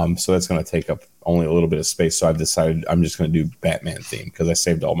 So that's going to take up only a little bit of space. So I've decided I'm just going to do Batman theme because I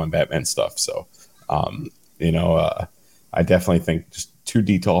saved all my Batman stuff. So, you know, I definitely think just 2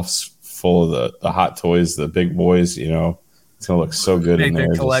 detolfs full of the hot toys, the big boys, you know, it's going to look so good in make there.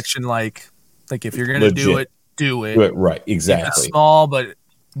 the Just collection like if you're gonna do Legit. it, do it. do it right. Keep it Exactly. small, but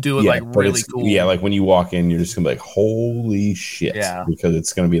do it like but really it's- cool. Yeah, like when you walk in, you're just gonna be like, "Holy shit!" Yeah. because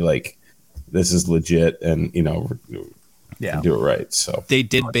it's gonna be like, "This is legit," and you know, yeah. do it right. So They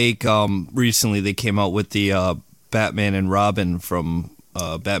did make recently. They came out with the Batman and Robin from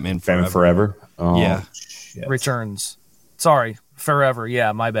Batman Forever. Batman Forever. Oh, Yeah. shit. Returns. Sorry, Forever.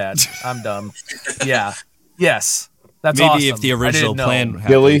 Yeah, my bad. I'm dumb. Yeah. Yes. That's Maybe awesome. if the I original didn't know. plan happens,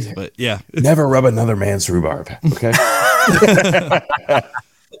 Billy? but yeah. Never rub another man's rhubarb. Okay.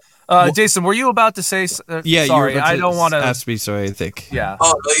 Jason, were you about to say? Yeah, sorry, you were about I don't want to. ask me. Sorry, I think. Yeah.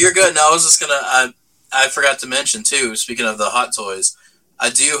 Oh, no, you're good. No, I was just gonna. I forgot to mention too. Speaking of the hot toys, I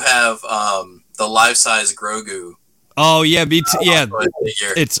do have the life-size Grogu. Oh yeah, me too. Yeah, toy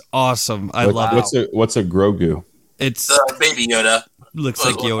figure. it's awesome. I love it. What's a Grogu? It's The baby Yoda. looks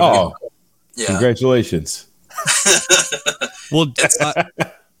like Yoda. Oh, Yeah, congratulations! Well, it's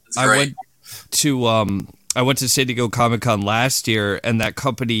I great. went to San Diego Comic-Con last year, and that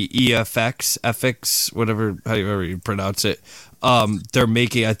company FX, however you pronounce it, they're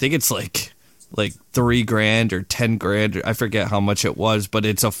making, I think it's like $3,000 or $10,000. I forget how much it was, but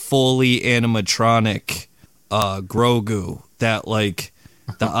it's a fully animatronic Grogu that like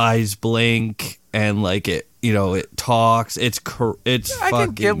the eyes blink and like it, you know, it talks. It's I fucking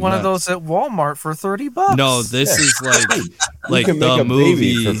can get one of nuts. those at Walmart for $30. No, this is like can make the a baby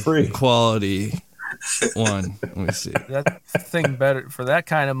movie for free. quality one. Let me see. that thing better for that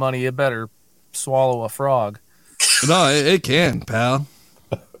kind of money. It better swallow a frog. No, it can, pal.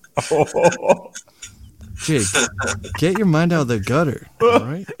 Jake, get your mind out of the gutter. All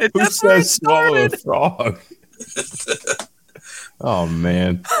right. Who says swallow a frog? Oh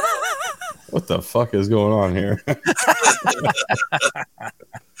man, what the fuck is going on here?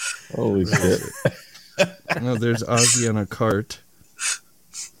 Holy shit! No, there's Ozzy on a cart.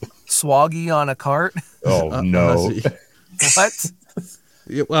 Swaggy on a cart. Oh no! Ozzy. What?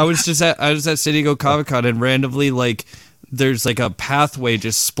 Yeah, well, I was at San Diego Comic Con, and randomly, like, there's like a pathway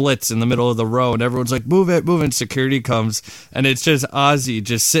just splits in the middle of the row, and everyone's like, move it, and security comes, and it's just Ozzy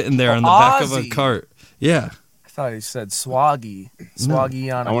just sitting there on the back of a Ozzy. cart. Yeah. I thought he said swaggy.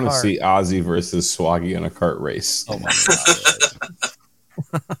 Swaggy on a I want to cart. see Ozzy versus Swaggy in a cart race. Oh my god.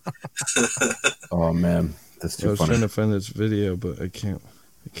 Oh man, that's I too was funny. trying to find this video, but I can't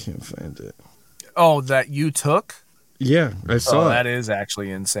find it. Oh, that you took? Yeah, I Oh, saw that it. is actually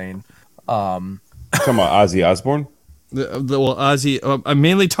insane. Come on, Ozzy Osbourne. Well, Ozzy, I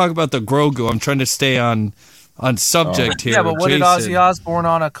mainly talk about the Grogu. I'm trying to stay on subject here. Yeah, but what did Jason. Ozzy Osbourne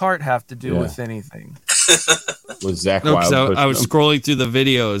on a cart have to do Yeah. with anything? Was Zach No, Wild? because pushing I was him? scrolling through the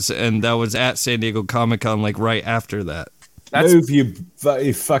videos, and that was at San Diego Comic Con, like right after that. That's Move you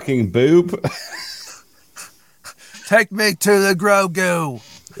fucking boob. take me to the Grogu.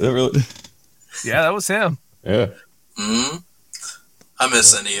 That really- Yeah, that was him. yeah. Hmm. I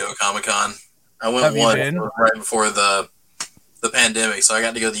miss San Diego Comic Con. I went Have you once been? right before the pandemic, so I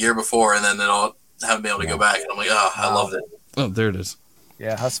got to go the year before, and then haven't been able to go back. And I'm like, oh, I loved it. Oh, there it is.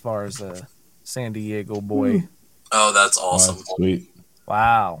 Yeah, Husfar is a San Diego boy. Oh, that's Oh, awesome. that's sweet.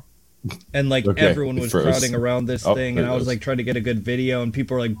 Wow. And like Okay, everyone was it froze. crowding around this Oh, thing, there and it I was goes. like trying to get a good video, and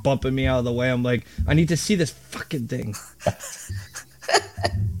people were like bumping me out of the way. I'm like, I need to see this fucking thing.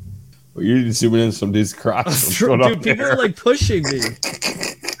 Well, you're zooming in some dude's crotch. What's going on Dude, people there? are like pushing me.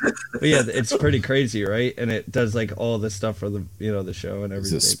 But yeah, it's pretty crazy, right? And it does like all the stuff for the the show and Does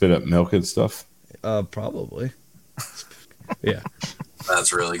everything. it spit up milk and stuff? Probably. Yeah.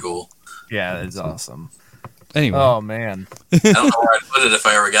 That's really cool. Yeah, that's awesome. Anyway, Oh man. I don't know where I'd put it if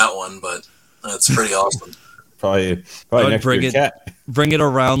I ever got one, but that's pretty awesome. Probably I would next to bring your it- cat. Bring it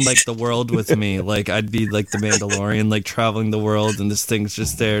around like the world with me. Like I'd be like the Mandalorian, like traveling the world, and this thing's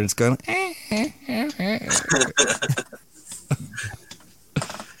just there and it's going.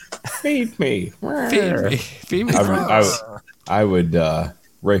 Feed me. Feed me. I would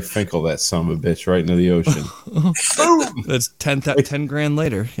Ray Finkel that son of a bitch right into the ocean. That's 10 grand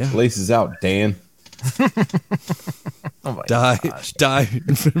later. Yeah. Laces out, Dan. Oh my Die, gosh. die,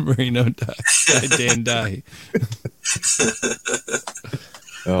 Marino, die, Dan, die.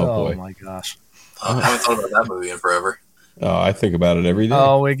 Oh, Oh boy. my gosh. I haven't thought about that movie in forever. Oh, I think about it every day.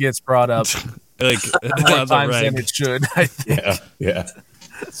 Oh, it gets brought up Like more on the times reg. than it should. I think. Yeah.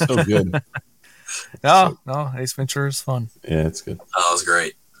 So good. No, Ace Ventura is fun. Yeah, it's good. Oh, that was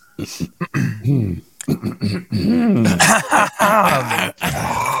great.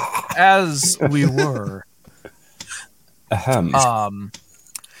 As we were. Ahem.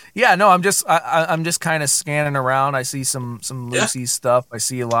 Yeah, no, I'm just kind of scanning around. I see some Lucy stuff. I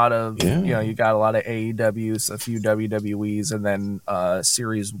see a lot of you got a lot of AEWs, a few WWEs, and then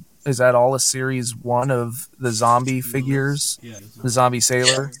series. Is that all a series one of the zombie figures? Yeah. The zombie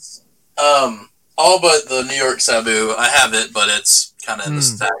sailor. All but the New York Sabu. I have it, but it's kind of in the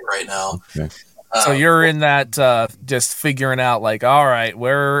stack right now. Okay. So you're in that just figuring out like, all right,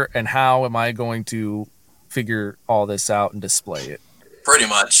 where and how am I going to figure all this out and display it? Pretty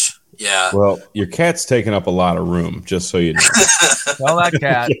much, yeah. Well, your cat's taking up a lot of room, just so you know. Well, that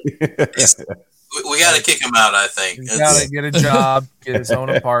cat. We got to kick him out, I think. He's got to get a job, get his own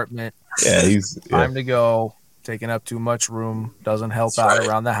apartment. Yeah, he's. Time to go. Taking up too much room doesn't help That's out right.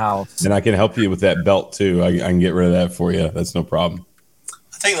 around the house. And I can help you with that belt too. I can get rid of that for you. That's no problem.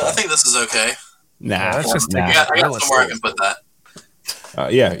 I think this is okay. Nah, Yeah, that's just nah. taking I got real somewhere I estate. can put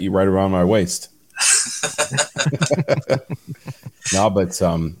that. Yeah, you right around my waist. No, but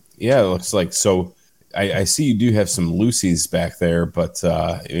yeah, it looks like so. I see you do have some Lucy's back there, but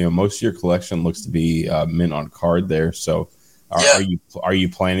most of your collection looks to be mint on card there. So, are you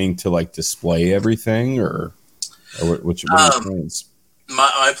planning to like display everything, or what are your plans?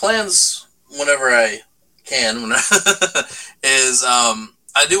 My plans, whenever I can, is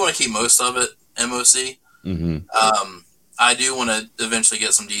I do want to keep most of it MOC. Mm-hmm. I do want to eventually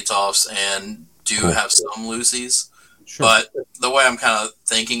get some DTOFs and have some Lucy's. Sure. But the way I'm kind of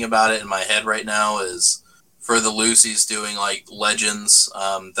thinking about it in my head right now is for the Lucy's doing like legends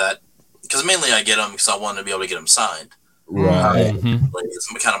that because mainly I get them because I want to be able to get them signed. Right. Like, it's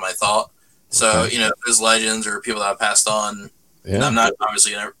kind of my thought. So if there's legends or people that I passed on, Yeah. I'm not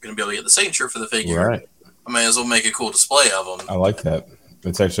obviously going to be able to get the signature for the figure. Right. I may as well make a cool display of them. I like that.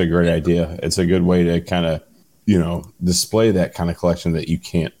 It's actually a great idea. It's a good way to kind of, display that kind of collection that you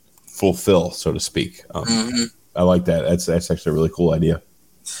can't fulfill, so to speak. I like that. That's actually a really cool idea.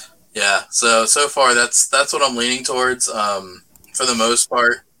 Yeah. So far that's what I'm leaning towards. For the most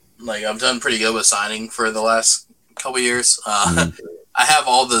part, like I've done pretty good with signing for the last couple years. I have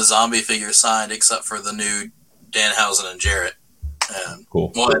all the zombie figures signed except for the new Danhausen and Jarrett.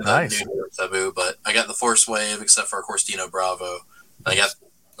 Cool. Well, Nice. the new Sabu, but I got the Force Wave except for of course Dino Bravo. I got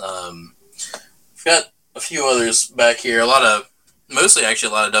a few others back here. Mostly actually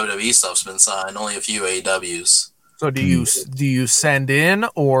a lot of WWE stuff's been signed. Only a few AEWs. So do you send in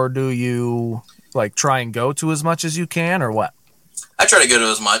or do you like try and go to as much as you can or what? I try to go to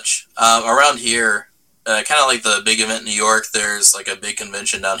as much. Around here, kind of like the big event in New York, there's like a big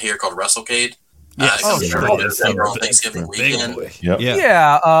convention down here called WrestleCade. Yes. Oh, It sure. comes in December on Thanksgiving Big weekend. boy. Yep. Yeah.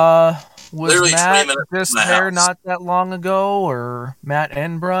 Yeah. Was Literally 20 Matt minutes just from my there house. not that long ago, or Matt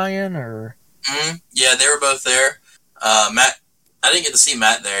and Brian, or Yeah, they were both there. Matt, I didn't get to see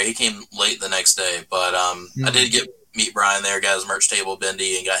Matt there. He came late the next day, but I did meet Brian there, got his merch table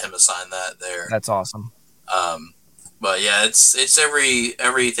bendy, and got him to sign that there. that's awesome. But yeah, it's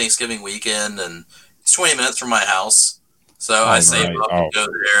every Thanksgiving weekend, and it's 20 minutes from my house. So I save right. up Oh. and go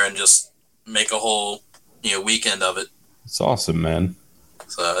there and just make a whole weekend of it. It's awesome, man.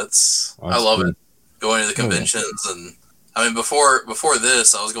 So I That's love cool. it. Going to the conventions and I mean before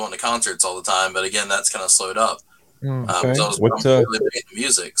this I was going to concerts all the time, but again that's kind of slowed up. Okay. So I'm really big into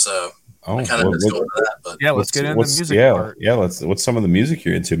music, so I kind of just going to that. But Yeah, let's get into the music part. Yeah, what's some of the music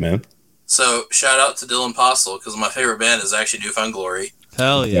you're into, man? so shout out to Dylan Postel because my favorite band is actually Newfound Glory.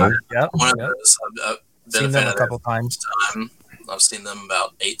 Hell yeah. Yep. One of yep. those I've been Seen a them fan a of couple times. their time. I've seen them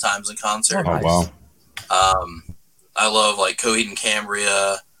about 8 times in concert. Oh, Nice. wow. I love like Coheed and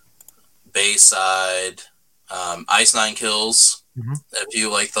Cambria, Bayside, Ice Nine Kills. If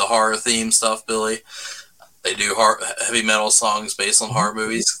you like the horror theme stuff, Billy, they do heavy metal songs based on horror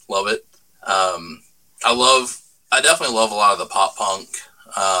movies. Love it. I definitely love a lot of the pop punk,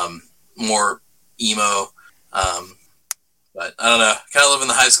 more emo. But I don't know. Kind of live in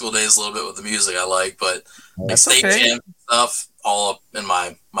the high school days a little bit with the music I like, but like state jam stuff all up in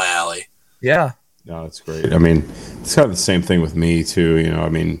my alley. Yeah. No, that's great. I mean, it's kind of the same thing with me too. You know, I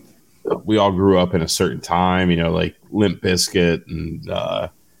mean, we all grew up in a certain time. You know, like Limp Bizkit and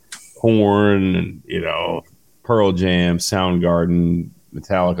Korn, and you know, Pearl Jam, Soundgarden,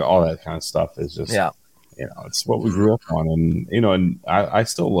 Metallica, all that kind of stuff is just you know, it's what we grew up on, and you know, and I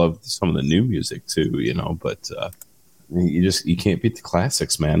still love some of the new music too. You know, but you can't beat the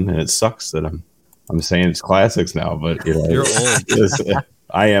classics, man. And it sucks that I'm saying it's classics now, but you know, You're old.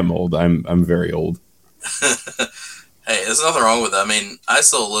 I am old. I'm very old. Hey, there's nothing wrong with that. I mean, I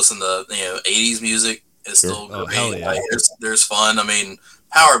still listen to 80s music. It's still great. Hell yeah. Like, there's fun. I mean,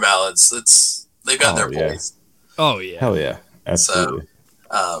 power ballads. They've got their place. Oh yeah. Hell yeah. Absolutely.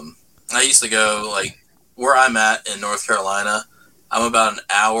 So, I used to go like where I'm at in North Carolina. I'm about an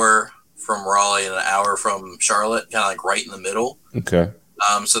hour from Raleigh and an hour from Charlotte, kind of like right in the middle. Okay.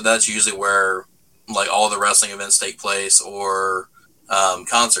 So that's usually where like all the wrestling events take place, or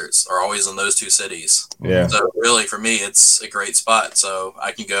concerts are always in those two cities. Yeah. So really, for me, it's a great spot. So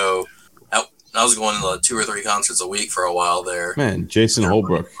I can go out. I was going to 2 or 3 concerts a week for a while there. Man, Jason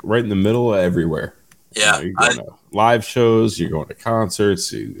Holbrook, right in the middle of everywhere. Yeah. You're going to live shows, you're going to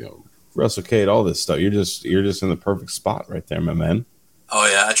concerts, you know, WrestleCade, all this stuff. You're just in the perfect spot right there, my man. Oh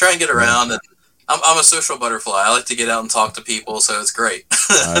yeah, I try and get around, and I'm a social butterfly. I like to get out and talk to people, so it's great.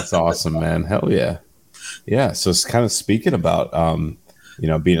 That's awesome, man. Hell yeah. Yeah, so it's kind of speaking about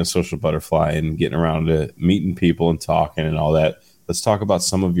being a social butterfly and getting around to meeting people and talking and all that. Let's talk about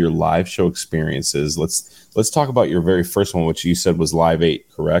some of your live show experiences. Let's talk about your very first one, which you said was Live 8,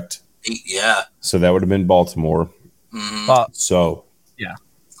 correct? Yeah. So that would have been Baltimore. Mm-hmm. So yeah.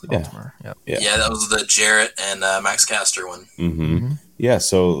 Baltimore. Yep. Yeah, that was the Jarrett and Max Caster one. Mm-hmm. Yeah,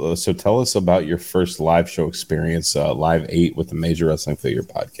 so tell us about your first live show experience, Live 8 with the Major Wrestling Figure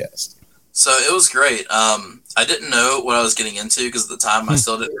podcast. So it was great. I didn't know what I was getting into because at the time I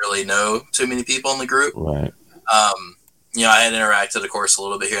still didn't really know too many people in the group. Right. I had interacted, of course, a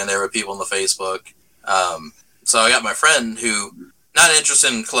little bit here and there with people on the Facebook. So I got my friend who, not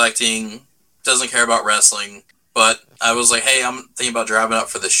interested in collecting, doesn't care about wrestling, but I was like, hey, I'm thinking about driving up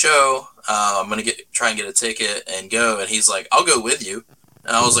for the show. I'm going to try and get a ticket and go. And he's like, I'll go with you.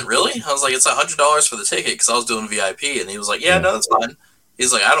 And I was like, really? I was like, it's $100 for the ticket because I was doing VIP. And he was like, yeah, no, that's fine.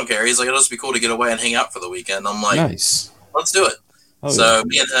 He's like, I don't care. He's like, it'll just be cool to get away and hang out for the weekend. I'm like, nice. Let's do it. Oh, so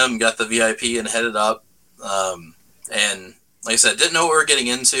me and him got the VIP and headed up. And like I said, didn't know what we were getting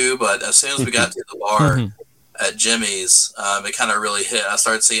into, but as soon as we got to the bar at Jimmy's, it kind of really hit. I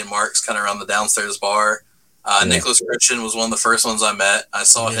started seeing marks kind of around the downstairs bar. Nicholas Christian was one of the first ones I met. I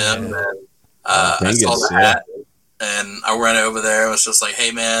saw him, and I saw the hat, and I went over there. It was just like,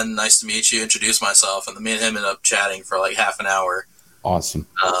 hey, man, nice to meet you, introduce myself. And then me and him ended up chatting for like half an hour. Awesome.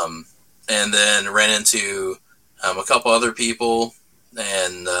 And then ran into a couple other people,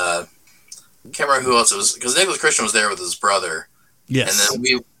 and can't remember who else it was, because Nicholas Christian was there with his brother. Yes. And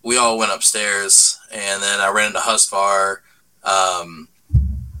then we all went upstairs, and then I ran into Husvar.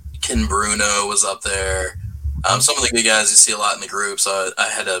 Ken Bruno was up there. Some of the good guys you see a lot in the group, so I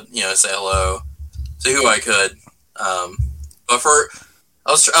had to, say hello to who I could. But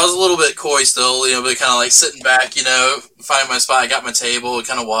I was a little bit coy still, but kind of like sitting back, finding my spot. I got my table,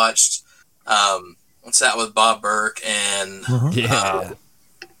 kind of watched. Sat with Bob Burke and can't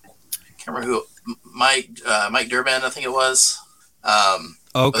remember who, Mike Durbin, I think it was.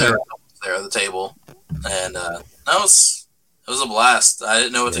 Okay. They were there at the table, and it was a blast. I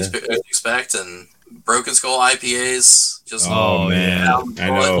didn't know what to expect, and Broken Skull IPAs just man, I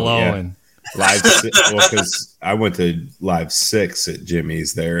know. Flowing. Yeah. Because I went to Live 6 at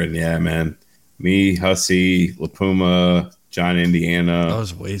Jimmy's there, and yeah, man, me, Hussey, La Puma, John Indiana, I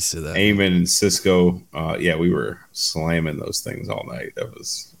was wasted that. Eamon and Cisco. We were slamming those things all night. That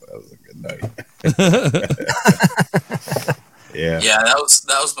was a good night. Yeah. Yeah,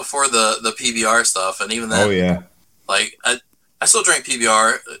 that was before the PBR stuff, and even then. Oh yeah. Like I still drink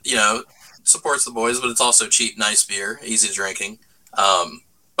PBR. Supports the boys, but it's also cheap, nice beer, easy drinking.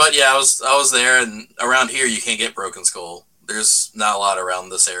 But yeah, I was there, and around here you can't get Broken Skull. There's not a lot around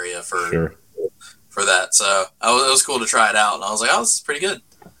this area for that. So it was cool to try it out, and I was like, oh, this is pretty good.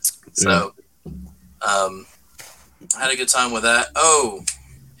 So, I had a good time with that. Oh,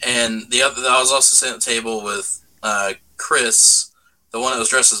 and I was also sitting at the table with Chris, the one that was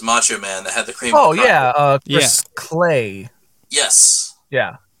dressed as Macho Man that had the cream. Oh yeah, Chris Clay. Yes.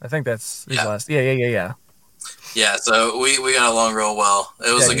 Yeah, I think that's his last. Yeah. Yeah, so we got along real well.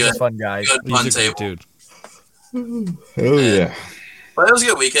 It was a fun guy. Good fun table. Dude. Oh yeah. But it was a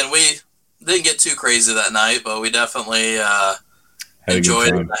good weekend. didn't get too crazy that night, but we definitely Had a good enjoyed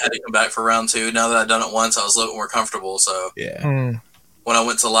it. time. I had to come back for round 2. Now that I'd done it once, I was a little more comfortable. So Yeah. when I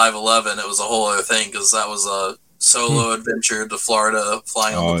went to Live 11, it was a whole other thing because that was a solo adventure to Florida,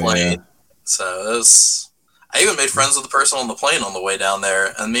 flying on the plane. Yeah. So it was. I even made friends with the person on the plane on the way down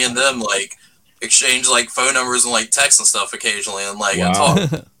there, and me and them like exchanged like phone numbers and like texts and stuff occasionally, and like I Wow.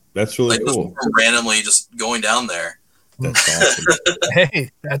 talked That's really like cool. randomly just going down there. That's awesome.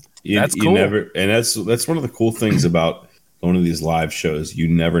 Hey, that's You cool. never, and that's one of the cool things about going to these live shows. You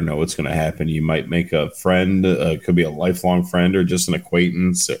never know what's going to happen. You might make a friend, could be a lifelong friend or just an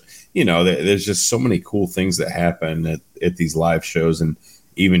acquaintance. You know, there's just so many cool things that happen at these live shows, and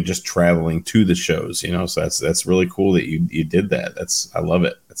even just traveling to the shows. You know, so that's really cool that you did that. I love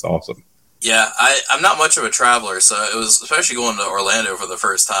it. That's awesome. Yeah, I'm not much of a traveler, so it was especially going to Orlando for the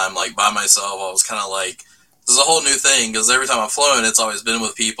first time, like by myself. I was kind of like, this is a whole new thing because every time I've flown, it's always been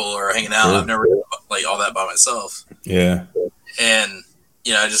with people or hanging out. Sure. I've never done, like all that by myself, Yeah. and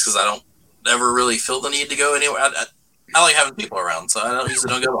you know, just because I don't ever really feel the need to go anywhere. I like having people around, so I usually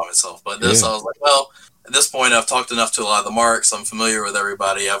don't go by myself. But this, Yeah. I was like, well, at this point, I've talked enough to a lot of the marks. I'm familiar with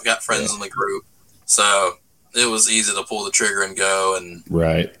everybody. I've got friends in the group, so it was easy to pull the trigger and go. And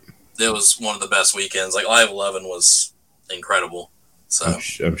Right. it was one of the best weekends. Like Live 11 was incredible. So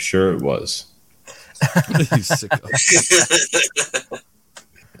I'm sure it was. You sicko.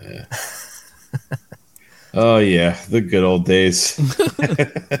 Oh yeah, the good old days.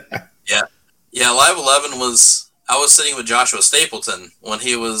 yeah, Live 11 was. I was sitting with Joshua Stapleton when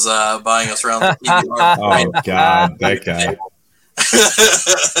he was buying us around the PBR. Oh God, that guy.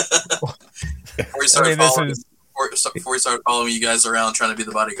 Before he started this following, is- before he started following you guys around trying to be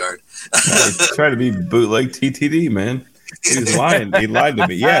the bodyguard. He tried to be bootleg TTD, man. He was lying. He lied to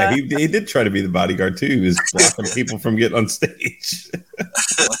me. Yeah, he did try to be the bodyguard too. He was blocking people from getting on stage.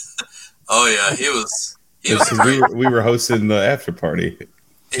 Oh yeah, he was Because great. we were hosting the after party.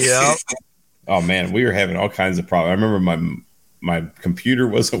 Yeah. Oh man, we were having all kinds of problems. I remember my computer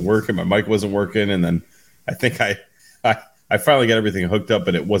wasn't working, my mic wasn't working, and then I think I finally got everything hooked up,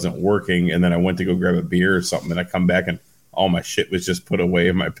 but it wasn't working. And then I went to go grab a beer or something, and I come back and all my shit was just put away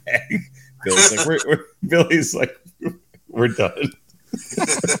in my bag. Billy's like, Billy's like, we're done.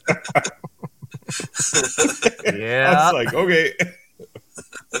 I Yeah. was like, okay,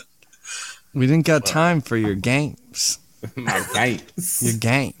 We didn't got time for your games. my games. Your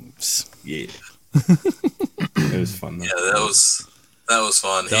games. Yeah, it was fun though. Yeah, that was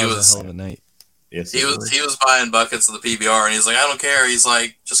fun. That he was was a hell of a night. Yes, he it was buying buckets of the PBR, and he's like, I don't care. He's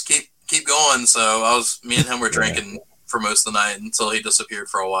like, just keep going. So me and him were drinking for most of the night until he disappeared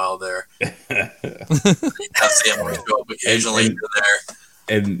for a while there. I see him show up occasionally And- here and there.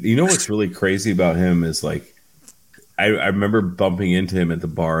 And you know what's really crazy about him is like, I remember bumping into him at the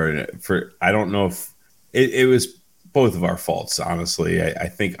bar, and I don't know if it was both of our faults. Honestly, I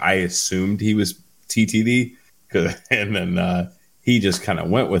think I assumed he was TTD, and then he just kind of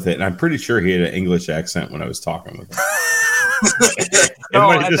went with it. And I'm pretty sure he had an English accent when I was talking with him.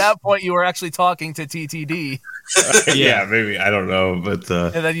 No, It might at just- that point you were actually talking to TTD, yeah, maybe I don't know, but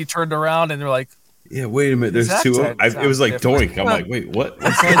and then you turned around and you're like, yeah. Wait a minute, His there's two. accent It was like sounds different. doink. I'm like, wait, what?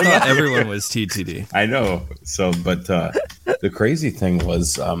 I thought everyone was TTD. I know. So, but the crazy thing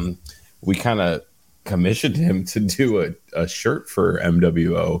was, we kind of commissioned him to do a shirt for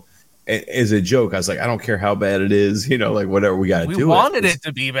MWO as a joke. I was like, I don't care how bad it is, you know, like whatever, we got to we do wanted it. it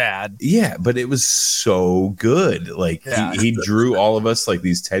to be bad. Yeah, but it was so good. Like Yeah. he drew all of us like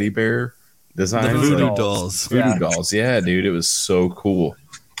these teddy bear The designs, voodoo like, dolls. voodoo Yeah. dolls. Yeah, dude, it was so cool.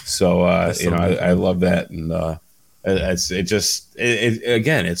 So That's you know, so cool. I love that, and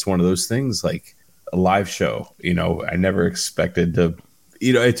again, it's one of those things like a live show. You know, I never expected to.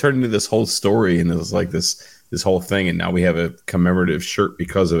 You know, it turned into this whole story, and it was like this whole thing, and now we have a commemorative shirt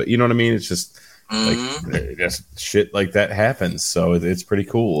because of it. You know what I mean? It's just Mhm. like just shit like that happens. So it's pretty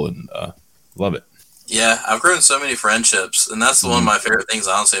cool, and love it. Yeah, I've grown so many friendships, and that's one of my favorite things,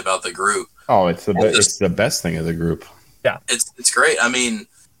 honestly, about the group. Oh, it's the best thing of the group. It's great. I mean,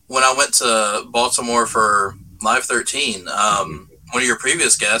 when I went to Baltimore for Live 13, one of your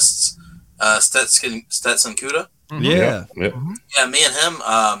previous guests, Stetson Kuda, Yeah. Yep. yeah, me and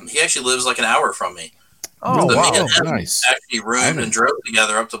him, he actually lives like an hour from me. Oh, So wow. me and him Nice. actually roomed and drove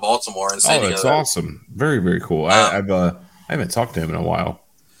together up to Baltimore and stayed Oh, that's together. awesome. Very, very cool. I haven't talked to him in a while.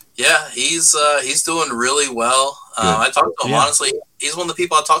 Yeah, he's doing really well. I talked to him, Yeah. honestly. He's one of the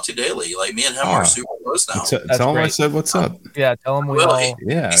people I talk to daily. Like, me and him are super close now. Tell him I great. said what's up. Yeah, tell him we Well, all.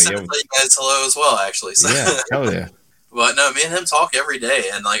 Yeah, He said yeah, to tell you guys hello as well, actually. So. yeah. Hell yeah. But no, me and him talk every day,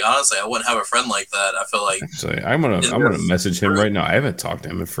 and like honestly, I wouldn't have a friend like that. I feel like Actually, I'm gonna message him right now. I haven't talked to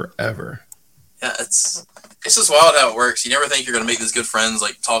him in forever. Yeah, it's just wild how it works. You never think you're gonna make these good friends,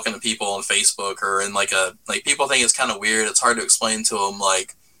 like talking to people on Facebook or in like people think it's kind of weird. It's hard to explain to them,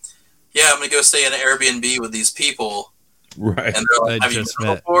 like, yeah, I'm gonna go stay in an Airbnb with these people, Right. and they're like, I have you just been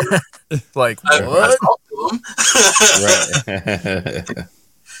met. before? Like, I've what? talked to them. Right.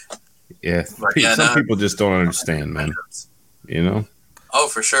 Yeah. But yeah, Some no. people just don't understand, man. You know? Oh,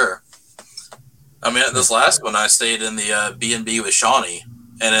 for sure. I mean, this last one, I stayed in the B&B with Shawnee,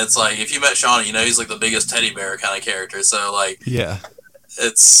 and it's like, if you met Shawnee, you know he's like the biggest teddy bear kind of character. So like, Yeah.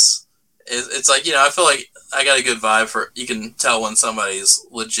 it's like, you know, I feel like I got a good vibe for. You can tell when somebody's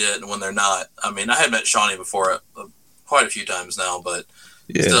legit and when they're not. I mean, I had met Shawnee before quite a few times now, but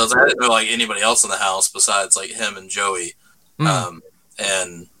Yeah. still, I didn't know like anybody else in the house besides like him and Joey.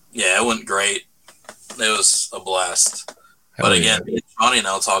 And yeah, it went great. It was a blast. Hell But yeah. again, Shawnee and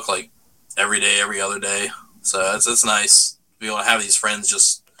I'll talk like every day, every other day. So it's nice to be able to have these friends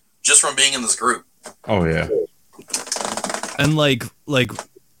just from being in this group. Oh yeah. And like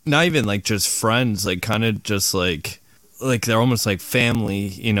not even like just friends, like kind of just like they're almost like family,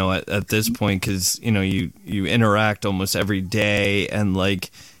 you know, at this point, because you know you interact almost every day, and like,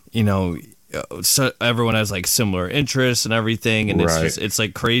 you know, so everyone has like similar interests and everything, and Right. it's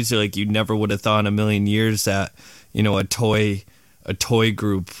like crazy. Like you never would have thought in a million years that, you know, a toy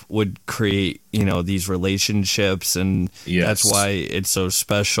group would create, you know, these relationships, and Yes. that's why it's so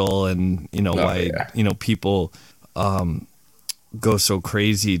special, and you know why yeah. you know people go so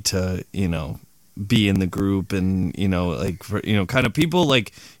crazy to, you know, be in the group, and you know, like, you know, kind of people,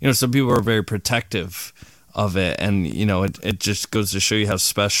 like, you know, some people are very protective of it, and you know, it just goes to show you how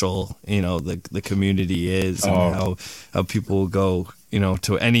special, you know, the community is, and how people will go, you know,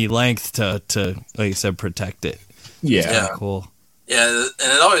 to any length to like you said, protect it. Yeah. Yeah. Cool. Yeah,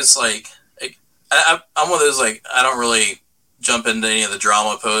 and it always like I'm one of those, like, I don't really jump into any of the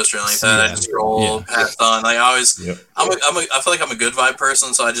drama posts or anything like that. I Yeah. just scroll Yeah. past on. Like, I always, Yep. I feel like I'm a good vibe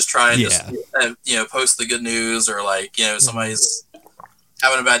person, so I just try and just Yeah. you know, post the good news, or like, you know, somebody's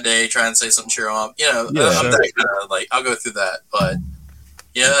having a bad day, try and say something, cheer them up. You know, Yeah, I'm sure. that kind of, like, I'll go through that. But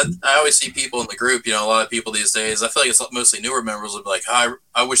yeah, I always see people in the group. You know, a lot of people these days. I feel like it's mostly newer members will be like,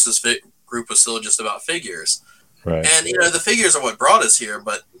 I wish this group was still just about figures. Right. And, you know, the figures are what brought us here,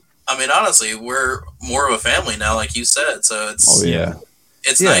 but I mean, honestly, we're more of a family now, like you said. So it's Oh yeah.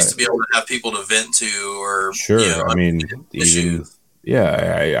 it's Yeah. nice to be able to have people to vent to, or Sure. you know, I mean, issues. even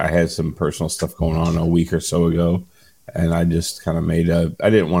I had some personal stuff going on a week or so ago, and I just kind of I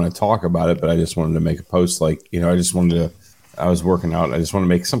didn't want to talk about it, but I just wanted to make a post. Like, you know, I was working out. I just want to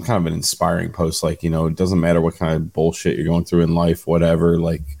make some kind of an inspiring post. Like, you know, it doesn't matter what kind of bullshit you're going through in life, whatever.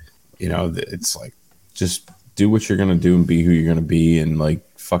 Like, you know, it's like, just do what you're going to do and be who you're going to be, and like,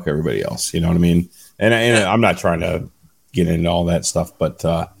 fuck everybody else. You know what I mean? And I'm not trying to get into all that stuff, but,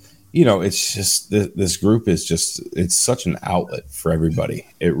 you know, it's just this group is just, it's such an outlet for everybody.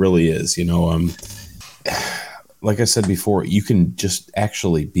 It really is. You know, like I said before, you can just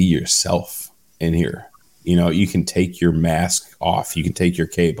actually be yourself in here. You know, you can take your mask off. You can take your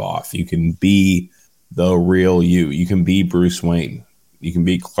cape off. You can be the real you. You can be Bruce Wayne. You can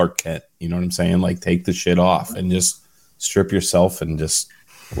be Clark Kent. You know what I'm saying? Like, take the shit off and just strip yourself and just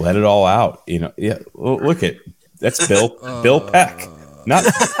let it all out. You know, yeah. Look at that's Bill Peck,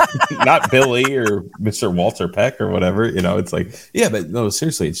 not Billy or Mr. Walter Peck or whatever. You know, it's like, yeah, but no,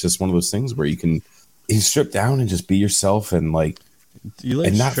 seriously, it's just one of those things where you strip down and just be yourself, and like, You like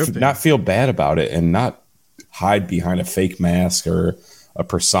and stripping. not feel bad about it, and not hide behind a fake mask or a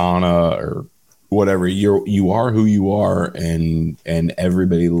persona or whatever. You are who you are, and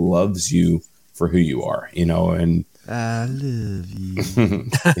everybody loves you for who you are, you know. And I love you.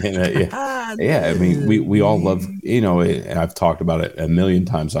 yeah, I mean, we all love, you know, and I've talked about it a million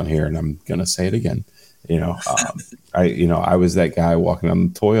times on here, and I'm gonna say it again. You know, I was that guy walking down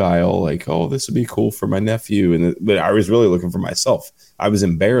the toy aisle, like, oh, this would be cool for my nephew, but I was really looking for myself. I was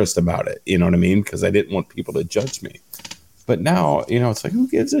embarrassed about it, you know what I mean, because I didn't want people to judge me. But now, you know, it's like, who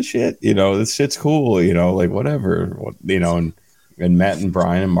gives a shit? You know, this shit's cool. You know, like, whatever. You know, and Matt and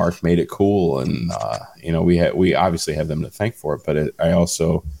Brian and Mark made it cool, and you know, we obviously have them to thank for it. But I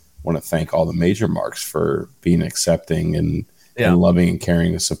also want to thank all the major marks for being accepting and loving and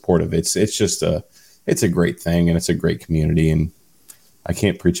caring and supportive. It's just it's a great thing, and it's a great community, and I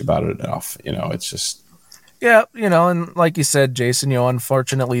can't preach about it enough. You know, it's just. Yeah, you know, and like you said, Jason, you know,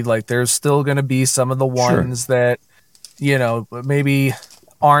 unfortunately, like, there's still going to be some of the ones that, you know, maybe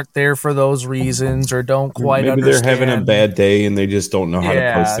aren't there for those reasons, or don't quite Maybe understand. they're having a bad day and they just don't know how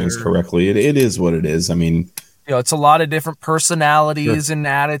to post things correctly. It is what it is. I mean, it's a lot of different personalities and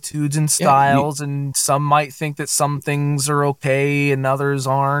attitudes and styles, and some might think that some things are okay and others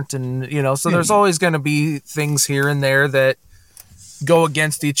aren't, and so there's always going to be things here and there that go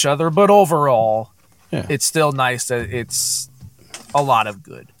against each other, but overall, it's still nice that it's a lot of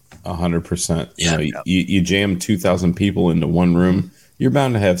good. 100%. You jam 2,000 people into one room, you're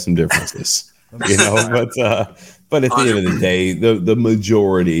bound to have some differences, but at the end of the day, the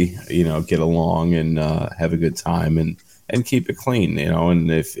majority, get along and have a good time and keep it clean,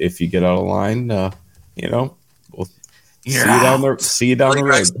 and if you get out of line, we'll see you down the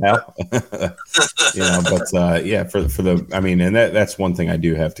road, pal. And that's one thing I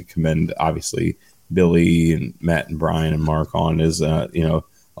do have to commend, obviously, Billy and Matt and Brian and Mark on is, a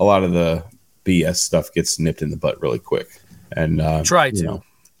lot of the BS stuff gets nipped in the butt really quick. And try to,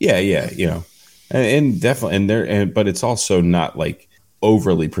 and definitely, but it's also not like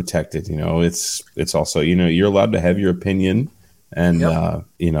overly protected. It's also you're allowed to have your opinion, and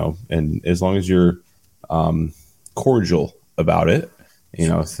and as long as you're cordial about it,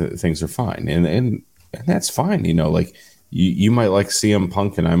 things are fine, and that's fine. Like you might like CM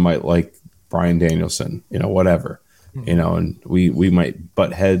Punk, and I might like Bryan Danielson. Whatever. And we might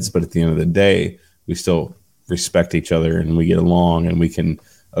butt heads, but at the end of the day, we still respect each other and we get along and we can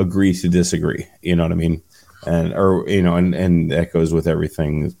agree to disagree. You know what I mean? And that goes with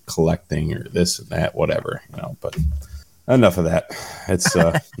everything, collecting or this and that, whatever. But enough of that. It's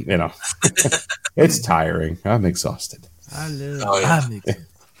it's tiring. I'm exhausted.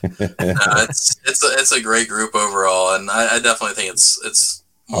 It's a great group overall, and I definitely think it's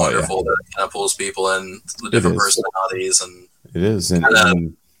wonderful that it kind of pulls people in the different personalities, and it is, and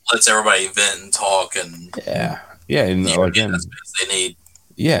lets everybody vent and talk, and and again, the space they need.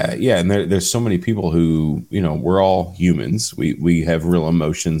 And there's so many people who we're all humans. We have real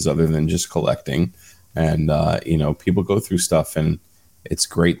emotions other than just collecting, and people go through stuff, and it's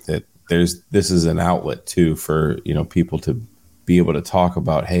great that this is an outlet too for people to be able to talk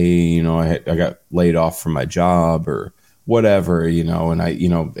about, hey, I got laid off from my job or whatever, and I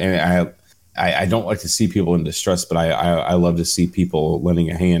don't like to see people in distress, but I love to see people lending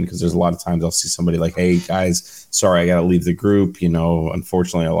a hand, because there's a lot of times I'll see somebody like, hey guys, sorry, I got to leave the group.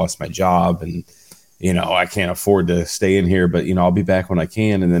 Unfortunately I lost my job and, I can't afford to stay in here, but, I'll be back when I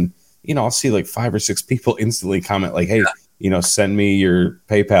can. And then, I'll see like 5 or 6 people instantly comment like, hey, send me your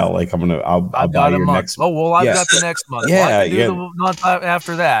PayPal. Like I'll buy your next. Oh, well, I've got the next month. The month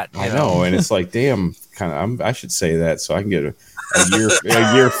after that. I know. And it's like, damn, I should say that so I can get a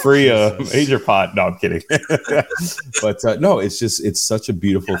year free Major Pod. No, I'm kidding. But no, it's such a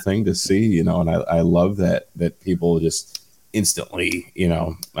beautiful thing to see, and I love that people just instantly,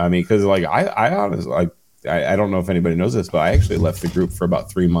 because like I honestly, I don't know if anybody knows this, but I actually left the group for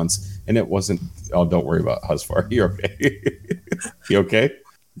about 3 months, and it wasn't. Oh, don't worry about Husfar. You're okay. You okay?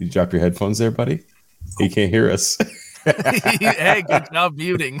 You drop your headphones there, buddy? He can't hear us. Hey, good job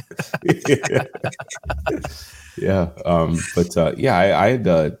muting. I had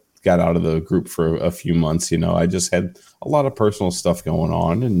got out of the group for a few months. I just had a lot of personal stuff going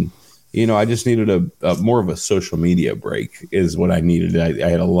on, and I just needed a more of a social media break is what I needed. I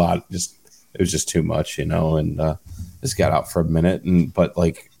had a lot, it was just too much, and just got out for a minute. But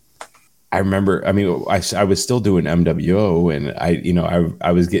I remember, I was still doing MWO, and I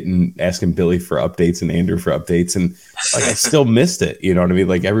was asking Billy for updates and Andrew for updates, and I still missed it. You know what I mean?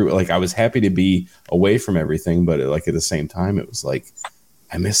 I was happy to be away from everything, but at the same time, it was like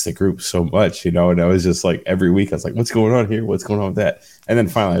I missed the group so much, and I was just like every week I was like, what's going on here? What's going on with that? And then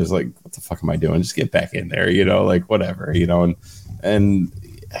finally I was like, what the fuck am I doing? Just get back in there, whatever, and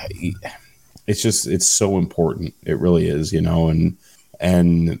it's so important. It really is, and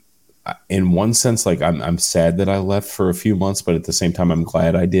in one sense, I'm sad that I left for a few months, but at the same time, I'm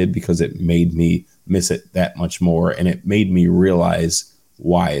glad I did, because it made me miss it that much more. And it made me realize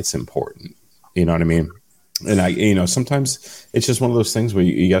why it's important. You know what I mean? And sometimes it's just one of those things where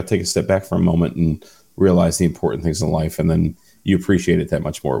you got to take a step back for a moment and realize the important things in life. And then you appreciate it that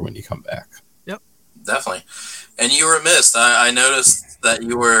much more when you come back. Yep, definitely. And you were missed. I noticed that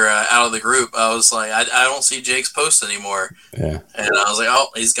you were out of the group. I was like, I don't see Jake's post anymore. Yeah. And I was like, oh,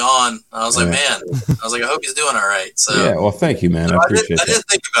 he's gone. I was like, man. I was like, I hope he's doing all right. So yeah. Well, thank you, man. I appreciate it. I did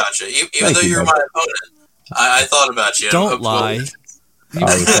think about you, even though you're my opponent. I thought about you. Don't lie. You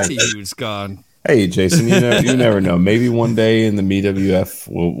didn't see he was gone. Hey, Jason, you never know. Maybe one day in the MWF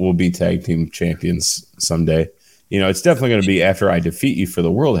we'll be tag team champions someday. It's definitely going to be after I defeat you for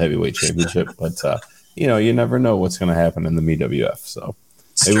the World Heavyweight Championship, but you never know what's going to happen in the MWF. So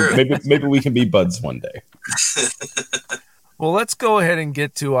maybe we can be buds one day. Well, let's go ahead and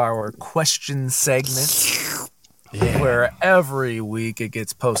get to our question segment. where every week it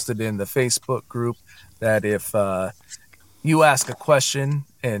gets posted in the Facebook group that if you ask a question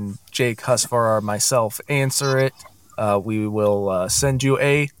and Jake Husvar or myself answer it, we will send you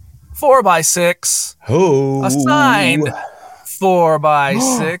a 4x6, Oh, a signed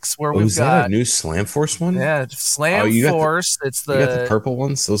 4x6, where Oh, we've is that got a new Slam Force one? yeah Slam you got the- Force. It's You got the the purple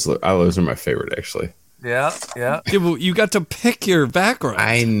ones? Those are my favorite, actually. yeah. Yeah, well, you got to pick your background.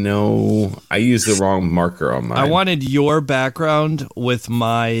 I know. I used the wrong marker on mine. I wanted your background with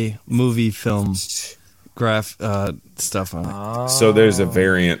my movie film stuff on it. So there's a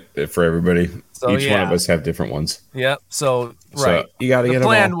variant for everybody. So, Each one yeah. of us have different ones. Yep. So So right. you got to The get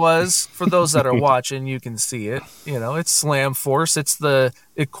plan them all. was, for those that are watching, you can see it. It's Slam Force. It's the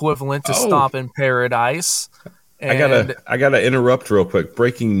equivalent to Oh. Stomp in Paradise. I And, gotta interrupt real quick.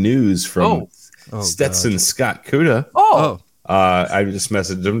 Breaking news from Oh, Stetson Scott Kuda. oh, I just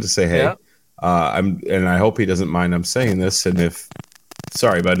messaged him to say, hey, Yeah. and I hope he doesn't mind I'm saying this. And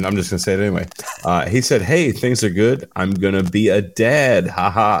sorry, but I'm just gonna say it anyway. He said, hey, things are good. I'm gonna be a dad.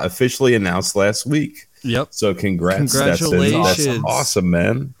 Haha, officially announced last week. Yep. So congrats, Congratulations. Stetson. That's awesome,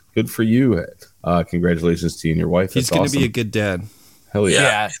 man. Good for you. Congratulations to you and your wife. He's That's going to be awesome. a good dad. Hell yeah.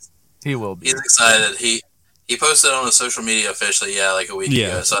 yeah, he will be. He's excited. He posted on his social media officially, like a week Yeah.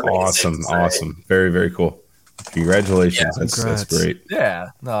 ago. So I think it's safe Awesome, to say. awesome. Very, very cool. Congratulations. Yeah. That's Congrats. great. Yeah,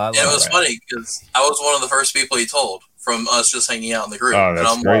 no, I love And it was that. funny because I was one of the first people he told from us just hanging out in the group. Oh, and that's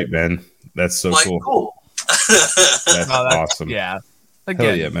I'm great, man. That's so like, cool. cool. That's No, that's- awesome. Yeah, Hell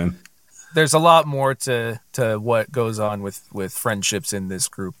again, yeah, man. there's a lot more to what goes on with friendships in this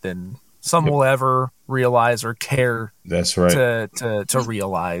group than some will ever realize or care That's right. to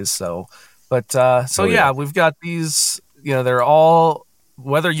realize. So, but Oh, yeah. yeah, we've got these. They're all,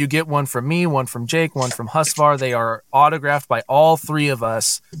 whether you get one from me, one from Jake, one from Husvar, they are autographed by all three of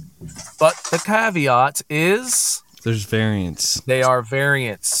us. But the caveat is There's variants. they are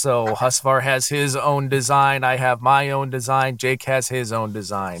variants. So Husvar has his own design. I have my own design. Jake has his own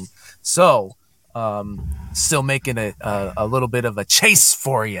design. So, still making a little bit of a chase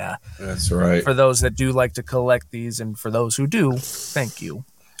for you. That's right. For those that do like to collect these, and for those who do, thank you.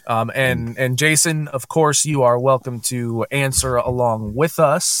 And Jason, of course, you are welcome to answer along with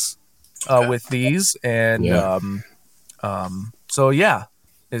us with these. And Yeah. so yeah,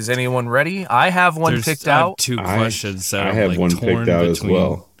 is anyone ready? I have one picked I have out. two I- questions that I I'm, have like, one torn picked out as between.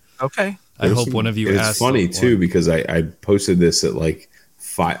 well. Okay. I hope one of you It's asked. funny the too one. because I posted this at like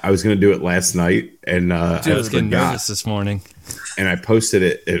 5. I was going to do it last night, and I I was getting forgot. nervous this morning. And I posted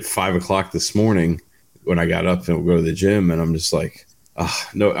it at 5:00 this morning when I got up and go to the gym, and I'm just like,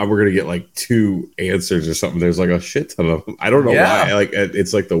 no, we're gonna get like 2 answers or something. There's like a shit ton of them. I don't know Yeah. why. Like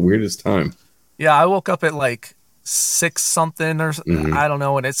it's like the weirdest time. Yeah, I woke up at like 6 something or Mhm. I don't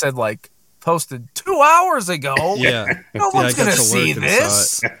know, and it said like posted 2 hours ago. Yeah. No one's I got gonna to see work and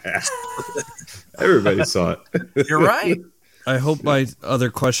saw this. Everybody saw it. You're right. I hope my other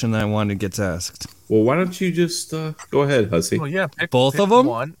question that I wanted gets asked. Well, why don't you just go ahead, Hussy? Well, yeah, Both pick of 'em?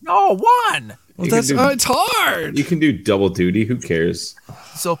 One. No, one. Well, You can that's do- it's hard. You can do double duty. Who cares?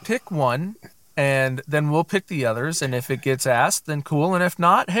 So pick one, and then we'll pick the others. And if it gets asked, then cool. And if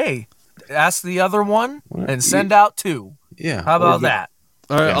not, hey, ask the other one and send out 2. Yeah. How about that?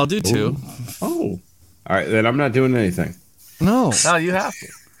 All right, Yeah. I'll do 2. Oh. All right, then I'm not doing anything. No. No, you have to.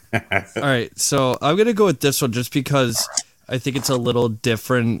 All right, so I'm gonna go with this one just because I think it's a little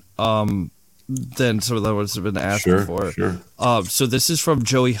different than some of the ones that have been asked before. Sure. So this is from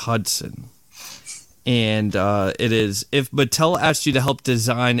Joey Hudson, and it is: if Mattel asked you to help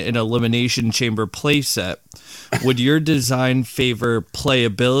design an Elimination Chamber playset, would your design favor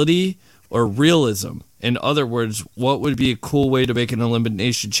playability or realism? In other words, what would be a cool way to make an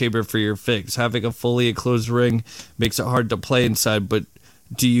Elimination Chamber for your figs? Having a fully enclosed ring makes it hard to play inside, but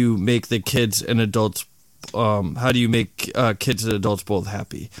do you make the kids and adults how do you make kids and adults both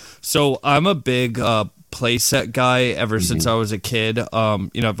happy? So I'm a big playset guy ever since I was a kid.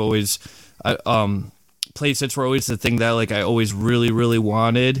 I've always playsets were always the thing that like I always really, really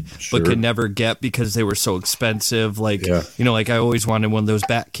wanted, Sure. but could never get because they were so expensive. Like, Yeah. like I always wanted one of those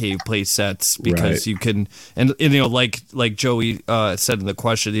Batcave playsets because Right. you can, and like Joey said in the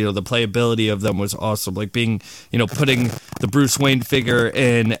question, the playability of them was awesome. Like being, putting the Bruce Wayne figure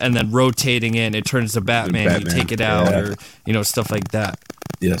in and then rotating it, and it turns to Batman. You Batman, take it out, yeah. or stuff like that.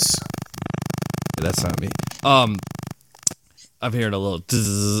 Yes. That's not me. I'm hearing a little.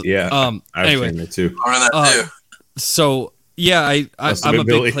 Zzz. Yeah. I was Anyway, saying that too. I'm running that too. so yeah, Must have I'm been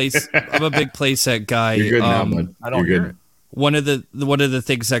a Billy. big I'm a big playset guy. You're good now, bud. I don't You're hear good. it. one of the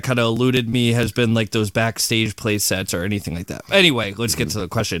things that kind of eluded me has been like those backstage play sets or anything like that. Anyway, let's get to the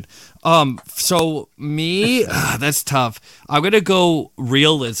question. So me, that's tough. I'm gonna go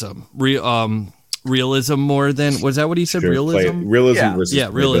realism. Realism more than, was that what he said? Sure, Realism. Realism versus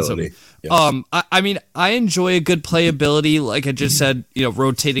realism. playability. Yes. I mean, I enjoy a good playability. Like I just said,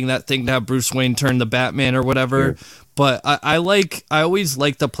 rotating that thing to have Bruce Wayne turn the Batman or whatever. Sure. But I always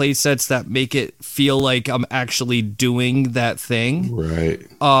like the play sets that make it feel like I'm actually doing that thing. Right.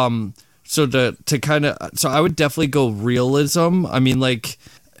 So so I would definitely go realism. I mean, like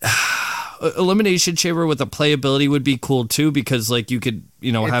Elimination Chamber with the playability would be cool too, because like you could,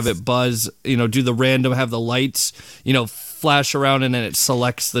 have it buzz, do the random, have the lights, flash around and then it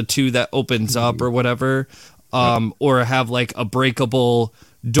selects the two that opens up or whatever. Or have like a breakable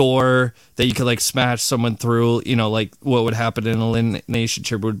door that you could like smash someone through, like what would happen in Elimination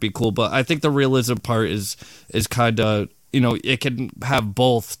Chamber would be cool. But I think the realism part is kind of, it can have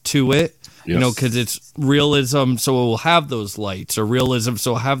both to it. Yes. Because it's realism, so it will have those lights, or realism,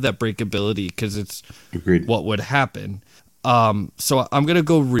 so it'll have that breakability, because it's Agreed. what would happen. So I'm gonna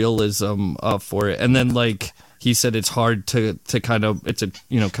go realism for it, and then like he said, it's hard to kind of, it's a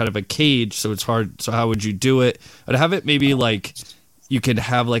kind of a cage, so it's hard. So how would you do it? I'd have it maybe like you could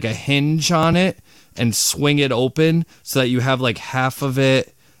have like a hinge on it and swing it open, so that you have like half of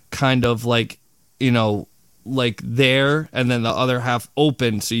it kind of like like there, and then the other half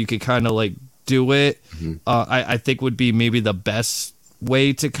open, so you could kind of like do it. I think would be maybe the best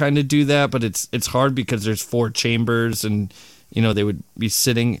way to kind of do that, but it's hard because there's 4 chambers, and they would be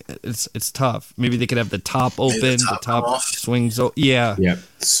sitting. It's tough. Maybe they could have the top open, the top swings. Yeah.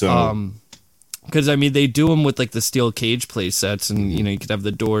 So because I mean they do them with like the steel cage play sets, and you could have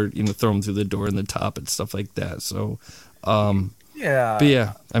the door, throw them through the door in the top and stuff like that. So Yeah. but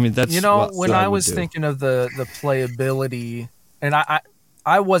yeah, I mean that's when I was thinking of the playability, and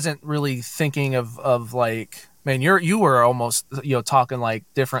I wasn't really thinking of like, man, you were almost talking like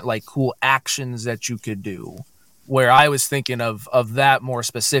different like cool actions that you could do, where I was thinking of that more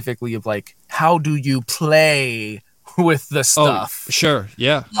specifically of like, how do you play with the stuff? Oh, sure,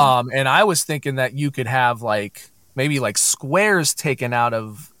 yeah. And I was thinking that you could have like maybe like squares taken out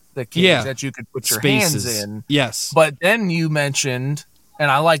of the cage that you could put your spaces. hands in. Yes. But then you mentioned, and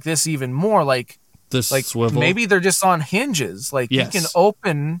I like this even more, like swivel. Maybe they're just on hinges. Like you can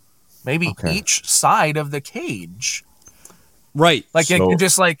open maybe each side of the cage. Right. Like it can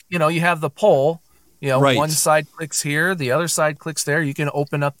just like, you have the pole, right. One side clicks here, the other side clicks there. You can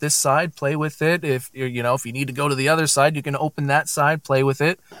open up this side, play with it. If if you need to go to the other side, you can open that side, play with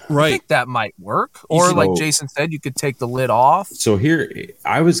it. Right. I think that might work. Or like Jason said, you could take the lid off. So here,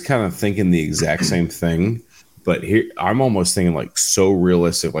 I was kind of thinking the exact same thing, but here I'm almost thinking like so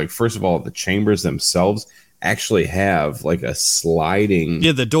realistic. Like first of all, the chambers themselves actually have like a sliding.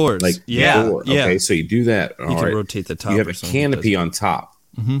 Yeah, the doors. Like door. Yeah. Okay, so you do that. You can rotate the top. You have a canopy on top,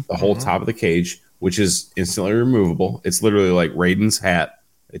 the whole top of the cage, which is instantly removable. It's literally like Raiden's hat.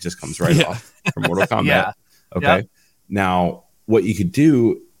 It just comes right off from Mortal Kombat. Okay. Yep. Now, what you could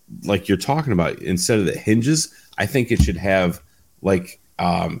do, like you're talking about, instead of the hinges, I think it should have like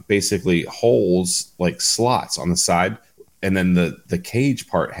basically holes, like slots on the side. And then the cage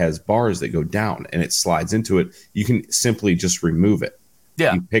part has bars that go down and it slides into it. You can simply just remove it.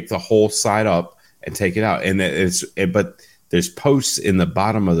 Yeah. You pick the whole side up and take it out. And but there's posts in the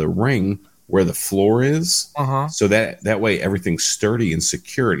bottom of the ring where the floor is, so that way everything's sturdy and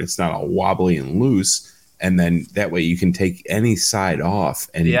secure and it's not all wobbly and loose. And then that way you can take any side off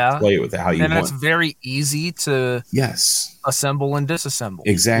and play it with how you want. And it's very easy to assemble and disassemble.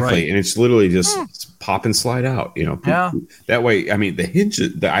 Exactly, right. And it's literally just pop and slide out. That way. I mean, the hinge.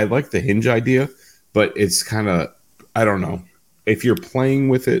 I like the hinge idea, but it's kind of, I don't know, if you're playing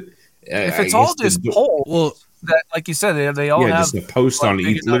with it. If it's all just poles. That, like you said, they all have just a post on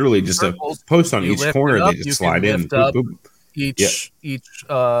each. Literally, just a post on each corner. They just slide in. Boop, boop.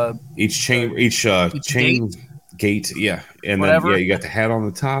 Each chain gate. Yeah, and whatever. Then you got the hat on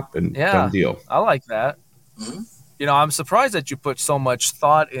the top, and done deal. I like that. Mm-hmm. I'm surprised that you put so much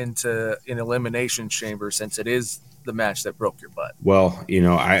thought into an Elimination Chamber, since it is the match that broke your butt. Well,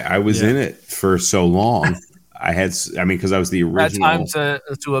 I was in it for so long. Because I was the original. Had time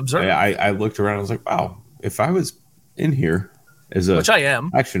to observe. I looked around. I was like, wow. If I was in here as a which I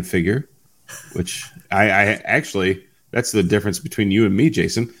am action figure, which I actually, that's the difference between you and me,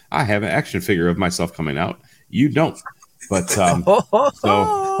 Jason. I have an action figure of myself coming out. You don't, but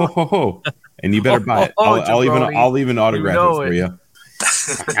and you better buy it. I'll even autograph it for you.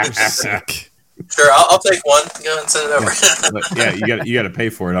 You're sick. Sure, I'll take one. Go ahead and send it over. But you got to pay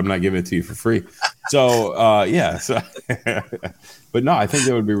for it. I'm not giving it to you for free. Yeah. So, but no, I think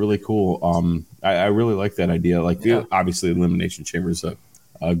that would be really cool. I really like that idea. Like, obviously, Elimination Chamber is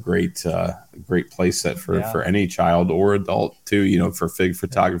a great play set for any child or adult too. You know, for fig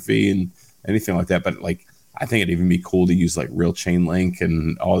photography and anything like that. But like, I think it'd even be cool to use like real chain link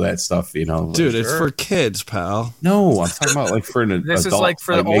and all that stuff. You know, dude, it's for kids, pal. No, I'm talking about like for an adult. This is like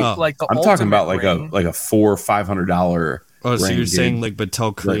for the I'm talking about like ring. a $400 or $500. Oh, so ring, you're dude. saying like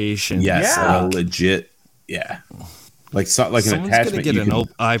Battelle Creation? Like, yes, Yeah. like a legit. Yeah. Like an Someone's attachment. gonna get you an can,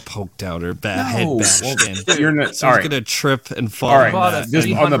 eye poked out or head No, bashed in. you're not. All Someone's right. gonna trip and fall. All right. Bought on a that. Just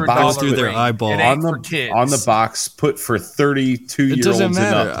on the $300 box through their ring. eyeball. It ain't for kids. on the box, put for 32 It year doesn't olds and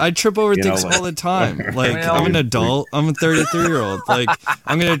matter. up. I trip over You know, things like- all the time. Like, Well- I'm an adult. I'm a 33-year-old. Like,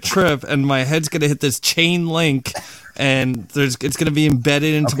 I'm gonna trip and my head's gonna hit this chain link, and it's gonna be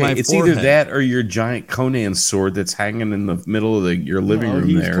embedded into my It's forehead. either that or your giant Conan sword that's hanging in the middle of your living room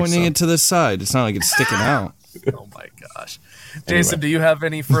He's there. pointing so. it to the side. It's not like it's sticking out. Oh my gosh. Jason, do you have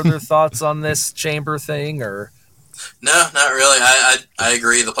any further thoughts on this chamber thing, or? No, not really. I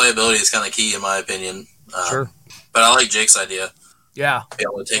agree. The playability is kind of key in my opinion. Sure. But I like Jake's idea. Yeah. Be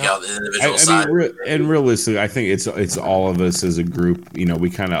able to take out the individual I side. mean, and realistically, I think it's all of us as a group. You know, we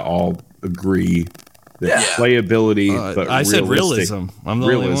kind of all agree that Yeah. playability, but I said realistic- realism. I'm the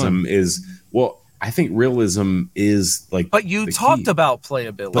only realism one. is I think realism is like. But you the talked key. about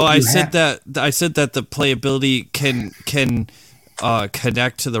playability. Well, I you said that the playability can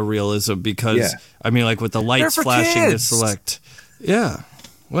connect to the realism because Yeah. I mean, like with the lights for flashing to kids. select. Yeah.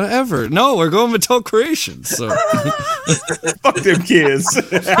 Whatever. No, we're going with Battelle Creation. So Fuck them kids.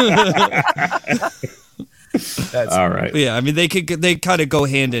 That's all right. yeah, I mean they kind of go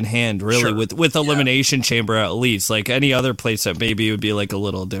hand in hand really Sure. with Elimination Chamber at least. Like any other place that maybe it would be like a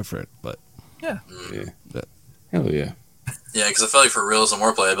little different, but Yeah. Hell yeah. Yeah, because I feel like for realism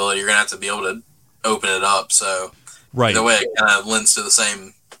or playability, you're gonna have to be able to open it up. So right. either way, it kind of lends to the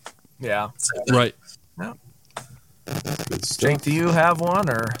same. Yeah. same thing. Right. Good stuff. Jake, do you have one,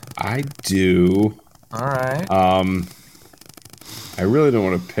 or? I do. All right. I really don't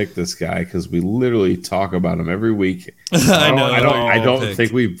want to pick this guy because we literally talk about him every week. I know. I don't pick.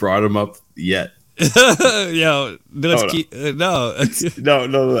 think we've brought him up yet. Yeah, let's no. keep no.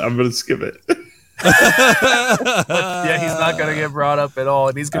 No, I'm gonna skip it. Yeah, he's not going to get brought up at all,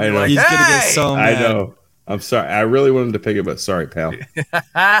 and he's going I to be know. like, He's gonna get "Hey!" so I mad. know. I'm sorry. I really wanted to pick it, but sorry, pal.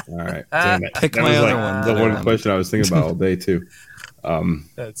 All right. Damn it. Pick That my was other like one the that I one wanted. question I was thinking about all day too.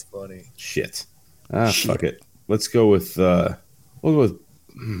 That's funny. Shit. Fuck it. Let's go with we'll go with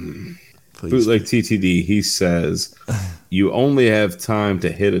Please. Bootleg TTD. He says you only have time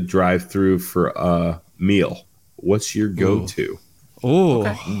to hit a drive-through for a meal. What's your go-to? Oh,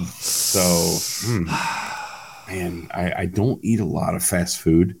 So, man, I don't eat a lot of fast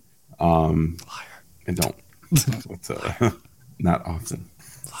food. I don't. But, not often.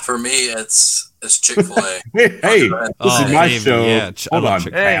 For me, it's Chick-fil-A. Hey, this Oh, is my David, show. yeah, I Hold love on,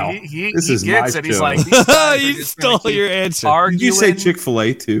 Chick-fil-A. pal. Hey, he This is gets my it. He's show. like, these guys are you just gonna stole keep your answer. arguing. Did you say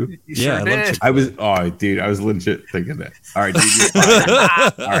Chick-fil-A too? You Yeah, sure I love did. Chick-fil-A. I was, oh, dude, I was legit thinking that. All right, dude, you're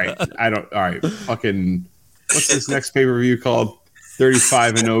fired. All right, all right, fucking, what's this next pay-per-view called?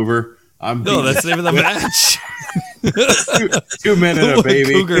 35 and over. I'm No, that's the name of the match. two men and a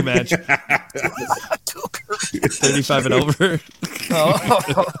baby. Cougar match. 35 and over.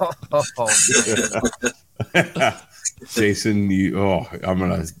 Man. Jason, I'm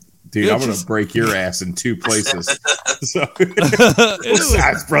gonna break your ass in two places. So, what's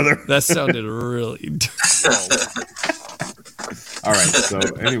that, brother? That sounded really. All right. So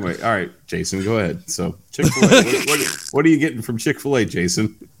anyway, all right, Jason, go ahead. So Chick-fil-A, what are you getting from Chick-fil-A,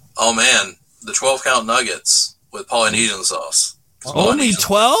 Jason? Oh man, the 12 count nuggets with Polynesian sauce. Only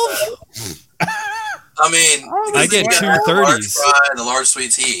 12? I mean, I get you two got the large 30s. fry and a large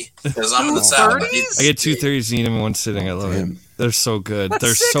sweet tea because I'm in the South. I get 2 30s and eat them in one sitting. I love it. Damn. They're so good. That's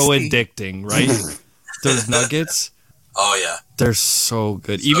They're so 60. addicting, right? Those nuggets, Oh yeah, they're so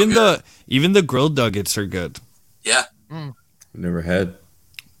good. So even good. the grilled nuggets are good. yeah, Never had.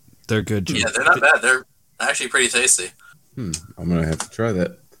 They're good too. yeah. They're not bad. They're actually pretty tasty. I'm gonna have to try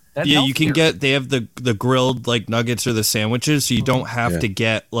that. And Yeah, you can healthier. get. They have the grilled like nuggets or the sandwiches, so you don't have Yeah. to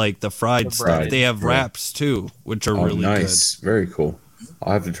get like the fried The stuff. fried, They have right. wraps too, which are Oh, really nice. Very cool.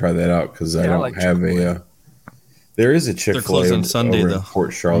 I'll have to try that out because I Yeah, I don't like have Chick-fil-A. there is a Chick-fil-A closed on Sunday, over in though.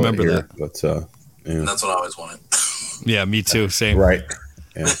 Port Charlotte Remember here, that. but yeah. And that's what I always wanted. good. Yeah, me too. Same. Right.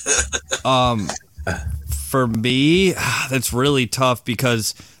 For me, that's really tough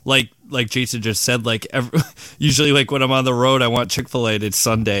because like Jason just said, like usually like when I'm on the road, I want Chick-fil-A and it's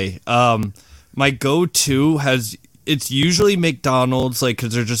Sunday. My go-to it's usually McDonald's, like,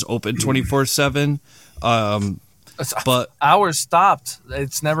 because they're just open 24/7. But ours stopped.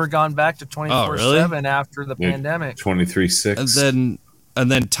 It's never gone back to 24/7 after the pandemic. 23/6. And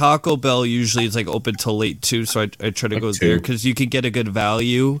then Taco Bell usually is like open till late too, so I try to go there because you can get a good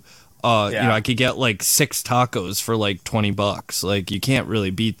value. You know, I could get like 6 tacos for like $20. Like, you can't really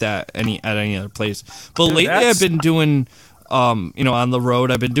beat that at any other place. But lately, I've been doing, you know, on the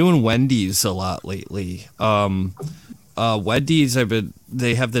road, I've been doing Wendy's a lot lately. Wendy's,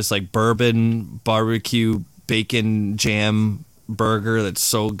 they have this like bourbon barbecue bacon jam burger that's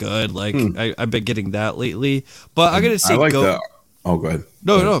so good. Like, I've been getting that lately. But I gotta say, Oh, go ahead.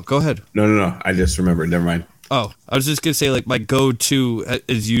 No, go ahead. No. I just remembered. Never mind. Oh, I was just gonna say, like, my go-to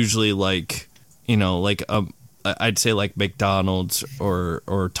is usually like, you know, like I'd say like McDonald's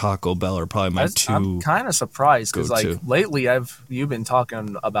or Taco Bell are probably my two. I'm kind of surprised because like go-to. lately you've been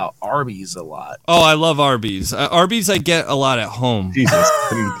talking about Arby's a lot. Oh, I love Arby's. Arby's I get a lot at home. Jesus,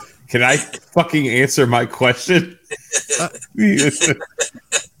 can I fucking answer my question?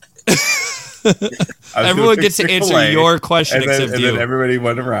 Everyone gets to answer your question except you. And then everybody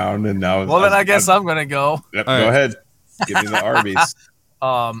went around, and now. Well, then I guess I'm gonna go. Yep, go ahead. Give me the Arby's.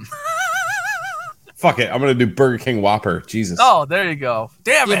 Fuck it. I'm gonna do Burger King Whopper. Jesus. Oh, there you go.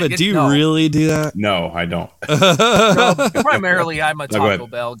 Damn it. But do you really do that? No, I don't. No, primarily, I'm a Taco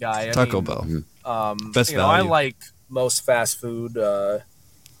Bell guy. Taco Bell. Best value. I like most fast food,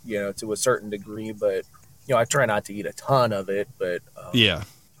 you know, to a certain degree, but you know, I try not to eat a ton of it. But yeah.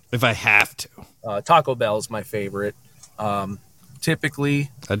 If I have to. Taco Bell is my favorite. Typically,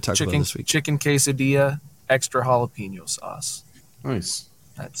 chicken quesadilla, extra jalapeno sauce. Nice.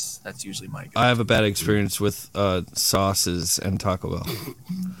 That's usually my go-to. I have a bad experience with sauces and Taco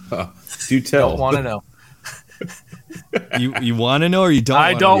Bell. Do tell. Don't want to know. You want to know or you don't?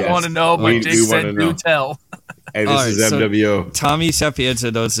 I don't want to know, but Jake said do tell. Hey, this is MWO. So Tommy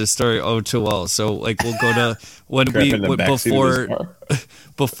Sapienza knows this story too well. So, like, we'll go to when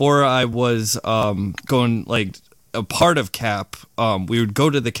before I was going like a part of CAP. We would go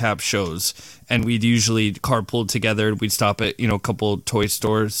to the CAP shows, and we'd usually carpool together. We'd stop at a couple toy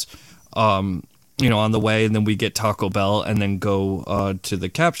stores, on the way, and then we get Taco Bell, and then go to the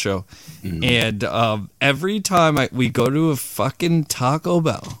CAP show. And every time we go to a fucking Taco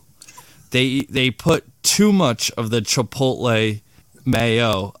Bell, they put too much of the Chipotle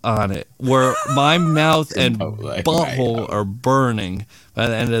mayo on it, where my mouth and butthole are burning by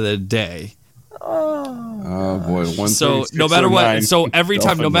the end of the day. Oh boy! So no matter what, so every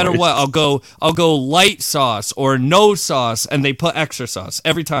time, no matter what, I'll go light sauce or no sauce, and they put extra sauce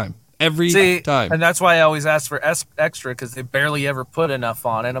every time. Every time. And that's why I always ask for extra, because they barely ever put enough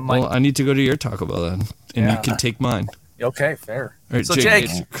on it. I'm like, well, I need to go to your Taco Bell then, and you can take mine. Okay, fair. All right, so Jake,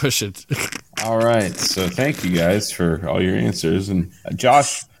 cushion. All right, so thank you guys for all your answers, and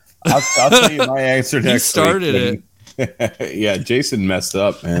Josh, I'll tell you my answer next. You started it. Yeah, Jason messed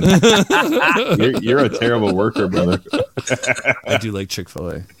up, man. you're a terrible worker, brother. I do like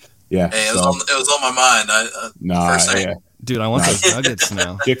Chick-fil-A. Yeah, hey, it was on my mind. Dude, I want those nuggets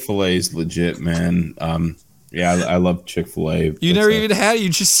now. Chick-fil-A is legit, man. I love Chick-fil-A. You never even had it. You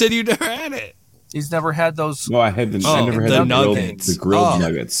just said you never had it. He's never had those. No, I haven't. I never had the grilled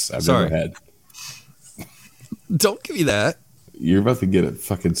nuggets. I've never had. Don't give me that. You're about to get a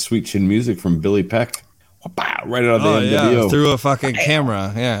fucking sweet chin music from Billy Peck. Right out of the MWO. Yeah, through a fucking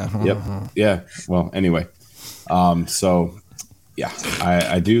camera. Yeah. Yep. Yeah. Well, anyway. So, yeah,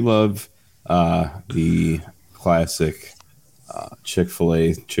 I do love the classic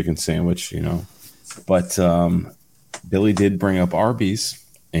Chick-fil-A chicken sandwich, but Billy did bring up Arby's.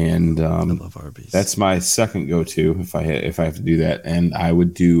 And I love Arby's. That's my second go-to if I have to do that, and I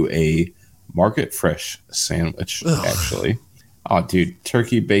would do a Market Fresh sandwich. Ugh. Actually, oh dude,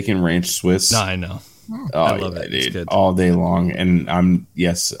 turkey bacon ranch Swiss. No, I know. Oh, I love it, dude. It's good. All day long, and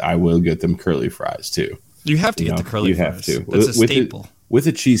I will get them curly fries too. You have to get the curly fries. You have to. That's a staple. With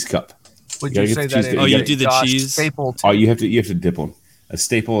a cheese cup. Would you say that? Oh, you do the cheese staple? Oh, you have to dip them. A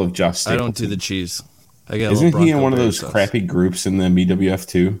staple of Josh Stapleton. I don't do the cheese. Isn't he in one of those crappy groups in the BWF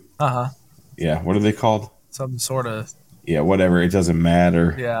too? Uh-huh. Yeah, what are they called? Some sort of. Yeah, whatever. It doesn't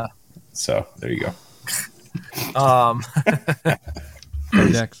matter. Yeah. So there you go.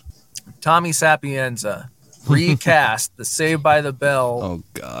 Next. Tommy Sapienza recast the Saved by the Bell. Oh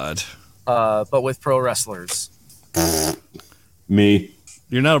God. But with pro wrestlers. Me.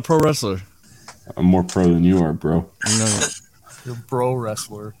 You're not a pro wrestler. I'm more pro than you are, bro. No. You're a pro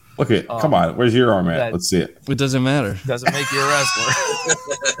wrestler. Look at come on. Where's your arm at? Let's see it. It doesn't matter. Doesn't make you a wrestler.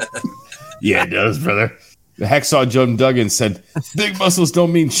 Yeah, it does, brother. The Hacksaw Jim Duggan said, "Big muscles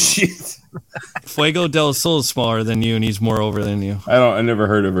don't mean shit." Fuego del Sol is smaller than you, and he's more over than you. I never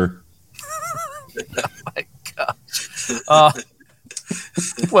heard of her.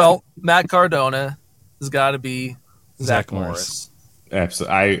 Well, Matt Cardona has got to be Zach Morris.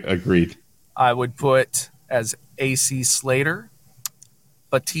 Absolutely, I agreed. I would put as AC Slater,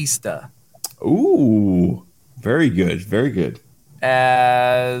 Batista. Ooh, very good, very good.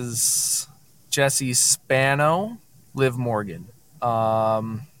 As Jesse Spano, Liv Morgan.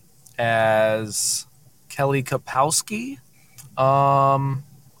 As Kelly Kapowski,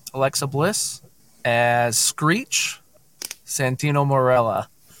 Alexa Bliss. As Screech, Santino Morella.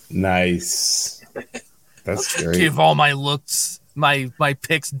 Nice. That's great. Give all my looks, my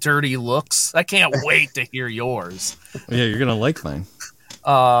picks dirty looks. I can't wait to hear yours. Yeah, you're gonna like mine.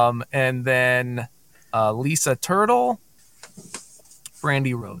 And then Lisa Turtle,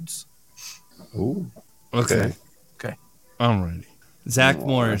 Brandy Rhodes. Ooh. Okay. Okay. I'm ready. Zach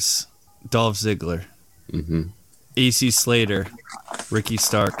Morris, Dolph Ziggler, Mm-hmm. AC Slater, Ricky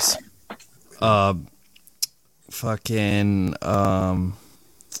Starks, fucking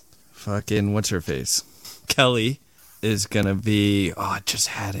what's her face? Kelly is gonna be. Oh, I just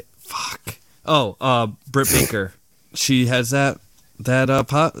had it. Fuck. Oh, Britt Baker. She has that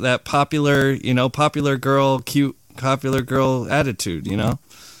popular, popular girl, cute popular girl attitude,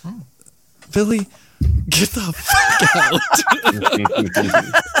 Billy, get the fuck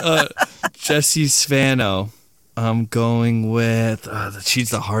out. Jesse Spano. I'm going with.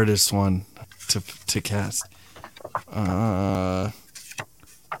 She's the hardest one to cast.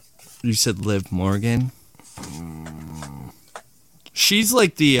 You said Liv Morgan. She's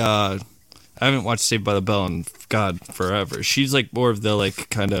like the. I haven't watched Saved by the Bell in forever. She's like more of the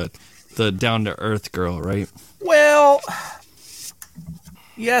kind of the down to earth girl, right? Well,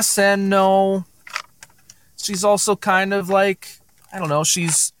 yes and no. She's also kind of like, I don't know. She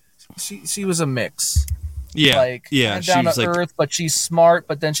was a mix. Yeah, yeah. Down She's to earth, but she's smart.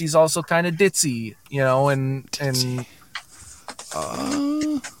 But then she's also kind of ditzy, and.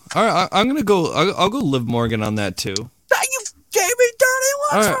 All right, I'm gonna go. I'll go Liv Morgan on that too. You gave me dirty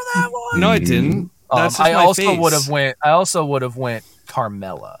looks for that one. No, I didn't. That's just I my also face. would have went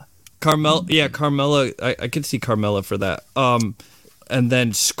Carmella. Carmella. I could see Carmella for that. And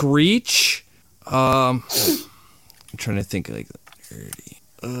then Screech. I'm trying to think like dirty.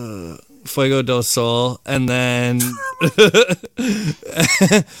 Fuego del Sol, and then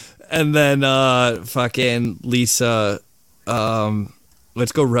fucking Lisa.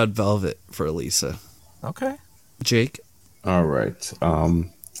 Let's go Red Velvet for Lisa. Okay. Jake. All right.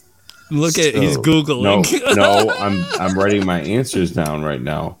 Look at he's googling. No, I'm writing my answers down right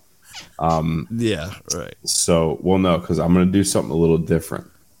now. Yeah, right. So, no, because I'm gonna do something a little different.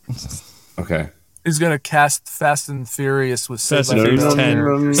 Okay. He's gonna cast Fast and Furious with Fast and Furious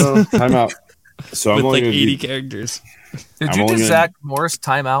 10. No. Time out. So With I'm only like 80 gonna characters. Did you just Zach Morris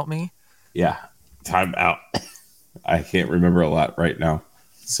time out me? Yeah, time out. I can't remember a lot right now.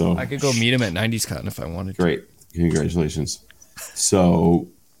 So I could go meet him at 90s Con if I wanted to. Great. Congratulations. So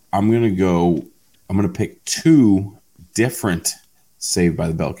I'm going to pick two different Saved by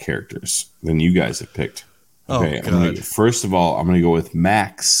the Bell characters than you guys have picked. Okay. Oh, God. First of all, I'm going to go with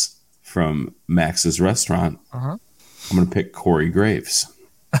Max from Max's Restaurant. Uh-huh. I'm going to pick Corey Graves.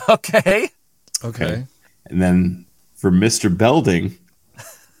 Okay. Okay. And then for Mr. Belding,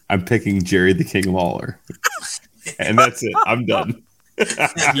 I'm picking Jerry the King Lawler. And that's it. I'm done.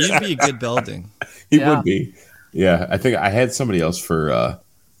 He'd be a good Belding. He would be. Yeah. I think I had somebody else for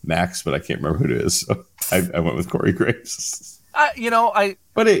Max, but I can't remember who it is. So I went with Corey Graves.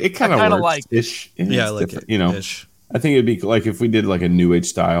 But it kind of works. Like ish. Yeah, I like it. Ish. I think it'd be like if we did like a new age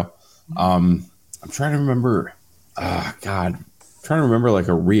style. I'm trying to remember. God, I'm trying to remember like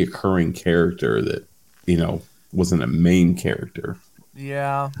a reoccurring character that wasn't a main character.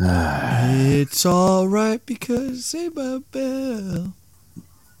 Yeah. It's all right because Saved by the Bell.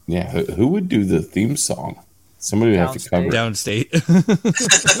 Yeah, who would do the theme song? Somebody would have to cover it. Downstate.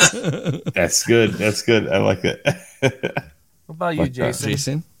 That's good. That's good. I like it. What about you, Jason?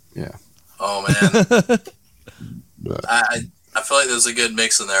 Jason? Yeah. Oh man, I feel like there's a good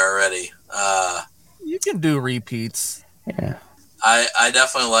mix in there already. You can do repeats. Yeah. I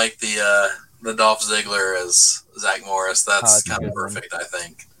definitely like the Dolph Ziggler as Zach Morris. That's kind of perfect, I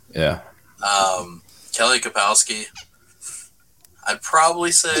think. Yeah. Kelly Kapowski. I'd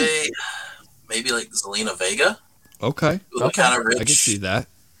probably say maybe like Zelina Vega. Okay. Kind of rich. I can see that.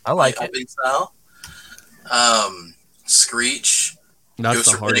 I like it. Style. Screech.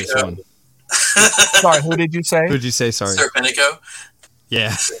 That's the hardest one. Sorry, who did you say? Who'd you say? Sorry. Serpentico.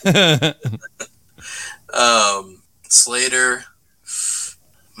 Yeah. Slater.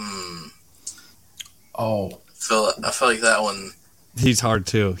 Oh, I feel like that one. He's hard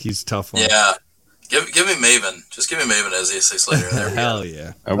too. He's a tough one. Yeah. Give me Maven. Just give me Maven as ESA Slater. There we Hell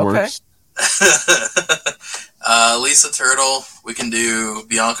yeah. that works. Lisa Turtle. We can do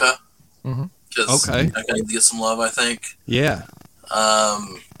Bianca. Because Okay. Bianca needs to get some love, I think. Yeah.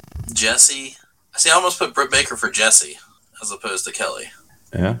 Jesse. See, I almost put Britt Baker for Jesse as opposed to Kelly.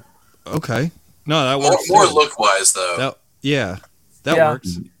 Yeah. Okay. No, that works. More too. look-wise, though. That Yeah.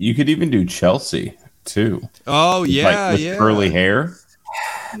 works. You could even do Chelsea too. Oh yeah, with yeah. curly hair.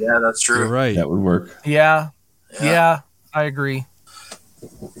 Yeah, that's true. You're right. That would work. Yeah, I agree.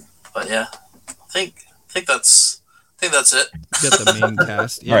 But yeah, I think that's it. Get the main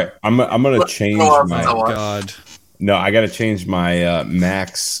cast. Yeah. All right, I'm gonna change Oh, my. oh, God. No, I got to change my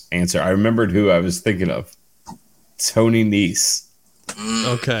Max answer. I remembered who I was thinking of. Tony Nese.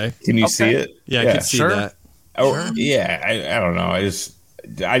 Okay. Can you see it? Yeah, I can see sure. that. Oh, yeah. I don't know. I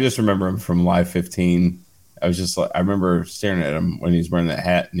just remember him from Live 15. I was just like, I remember staring at him when he was wearing that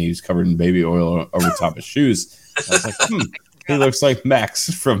hat and he was covered in baby oil over the top of shoes. I was like, he looks like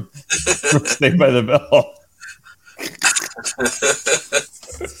Max from Saved by the Bell.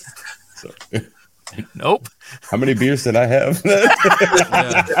 Nope. How many beers did I have? Yeah,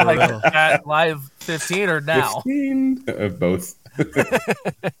 for Like real. at live 15 or now? 15? Both.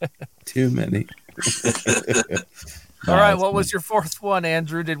 Too many. All right, what was your fourth one,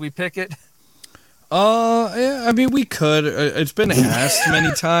 Andrew? Did we pick it? Yeah, I mean, we could. It's been asked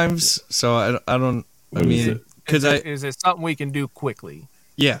many times, so I don't. What is it? Because Is it something we can do quickly?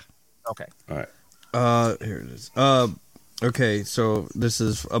 yeah. Okay. All right. Here it is. Okay, so this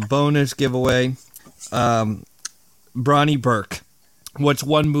is a bonus giveaway. Bronny Burke. What's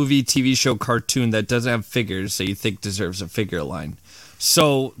one movie, TV show, cartoon that doesn't have figures that you think deserves a figure line?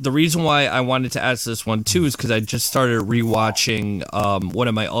 So the reason why I wanted to ask this one too is because I just started rewatching one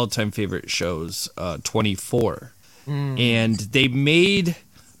of my all-time favorite shows, 24, and they made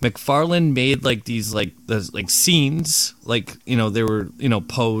McFarlane made like these like scenes, like they were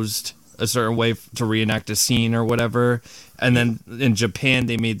posed a certain way to reenact a scene or whatever, and then in Japan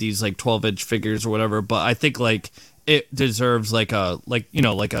they made these like 12-inch figures or whatever. But I think like it deserves like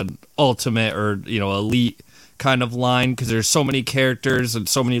an ultimate or elite kind of line because there's so many characters and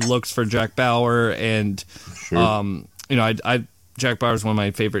so many looks for Jack Bauer, and I Jack Bauer is one of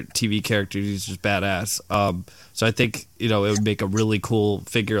my favorite TV characters. He's just badass. So I think it would make a really cool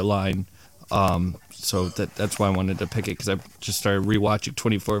figure line. So that's why I wanted to pick it because I just started rewatching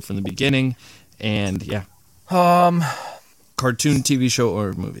 24 from the beginning, and yeah. Cartoon, TV show,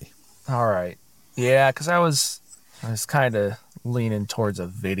 or movie. All right. Yeah, because I was kind of leaning towards a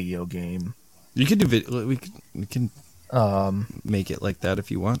video game. You can do we can make it like that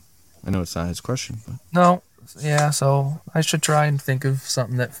if you want. I know it's not his question, but No. Yeah, so I should try and think of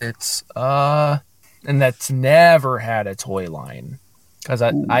something that fits. And that's never had a toy line. Because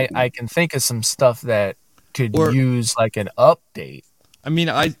I can think of some stuff that could use like an update. I mean,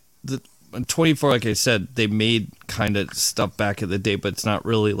 the 24, like I said, they made kind of stuff back in the day, but it's not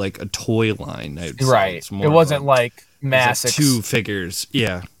really like a toy line. Right. It's more It wasn't like it's mass. like two figures.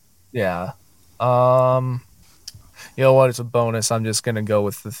 Yeah. Yeah. You know what? It's a bonus. I'm just going to go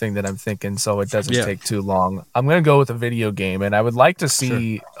with the thing that I'm thinking so it doesn't take too long. I'm going to go with a video game, and I would like to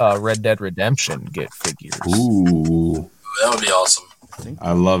see Red Dead Redemption get figures. Ooh. That would be awesome.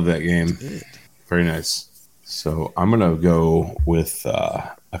 I love that game. Very nice. So I'm going to go with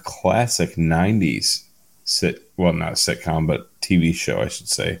a classic 90s not sitcom, but TV show, I should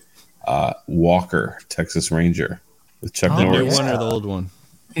say. Walker, Texas Ranger with Chuck The new Norris. one or the old one?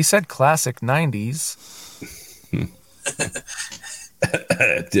 He said classic 90s.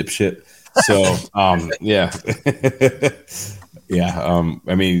 Dipshit. So, yeah. Yeah.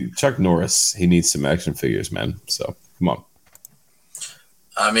 I mean, Chuck Norris, he needs some action figures, man. So, come on.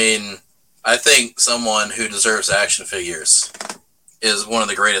 I mean, I think someone who deserves action figures is one of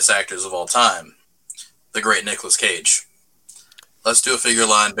the greatest actors of all time, the great Nicolas Cage. Let's do a figure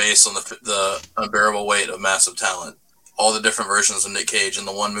line based on the unbearable weight of massive talent. All the different versions of Nick Cage in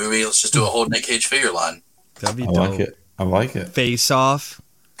the one movie. Let's just do a whole Nick Cage figure line. That'd be I dope. like it. I like it. Face Off.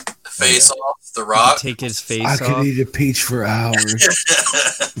 Face Off, The Rock. Take his face off. eat a peach for hours.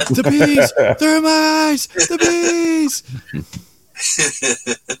 The bees! They're my eyes! The bees!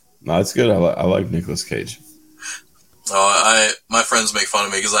 No, it's good. I like Nicolas Cage. My friends make fun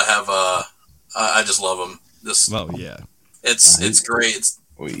of me because I just love him. Oh, yeah. It's great.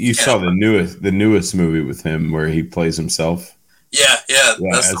 You saw the newest movie with him where he plays himself. Yeah.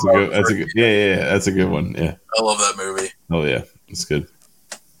 That's a good one. Yeah, I love that movie. oh yeah, it's good.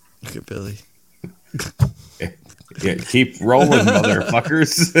 Look at Billy. Yeah, keep rolling,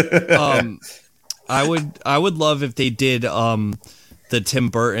 motherfuckers. I would love if they did the Tim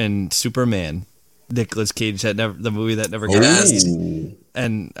Burton Superman, Nicolas Cage, the movie that never got made. Ooh.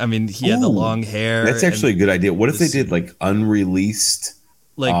 And I mean, he had the long hair. That's actually a good idea. What if they this- did like unreleased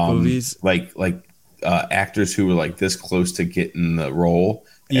movies. like actors who were like this close to getting the role,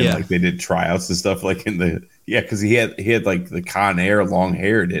 and Yeah. like they did tryouts and stuff like because he had like the Con Air long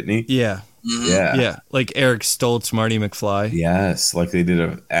hair, didn't he? Yeah. Yeah. Like Eric Stoltz, Marty McFly. Yes, like they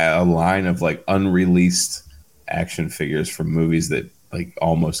did a line of like unreleased action figures from movies that like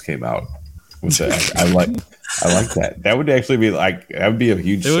almost came out. I like that. That would actually be that would be a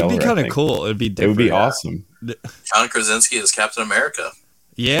huge. It would be seller, I kind of think. cool. It would be It different. would be awesome. John Krasinski is Captain America.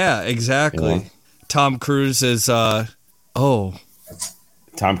 Yeah, exactly. Yeah. Tom Cruise is Tom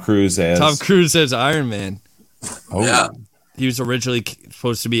Cruise as Iron Man. Oh, Yeah. He was originally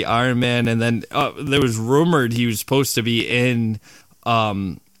supposed to be Iron Man, and then there was rumored he was supposed to be in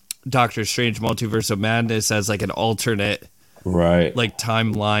Doctor Strange Multiverse of Madness as like an alternate right. like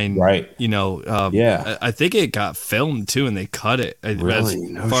timeline. Right. You know, Yeah. I think it got filmed too, and they cut it. Really? As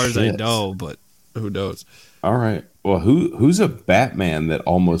No far as I shit. know, but who knows? All right. Well, who's a Batman that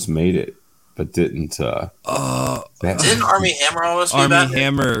almost made it but didn't? Didn't Army Hammer almost be Army Batman?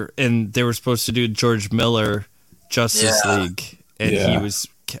 Hammer, and they were supposed to do George Miller Justice Yeah. League, and Yeah. he was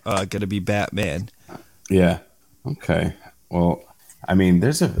going to be Batman. Yeah. Okay. Well, I mean,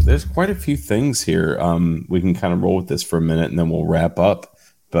 there's quite a few things here. We can kind of roll with this for a minute, and then we'll wrap up.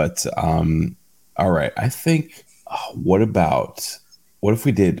 But all right. I think. What if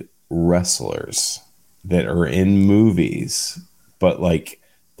we did wrestlers that are in movies, but like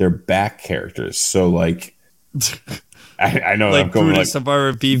they're back characters? So like, I know Like I'm going Brutus like the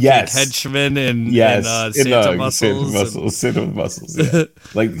Barber Beefcake Yes. henchman and in Santa Muscles, Santa Muscles, yeah.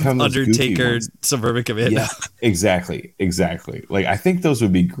 Like kind of those goofy Undertaker, ones. Suburban Commando. Yeah, exactly. Like I think those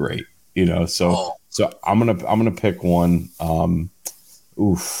would be great. You know, so I'm gonna pick one.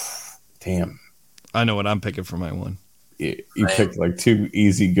 Damn. I know what I'm picking for my one. You picked like two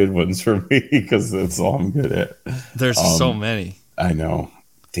easy good ones for me because that's all I'm good at. There's so many. I know.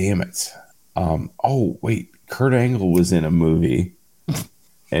 Damn it. Oh wait, Kurt Angle was in a movie,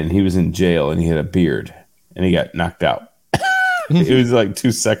 and he was in jail, and he had a beard, and he got knocked out. It was like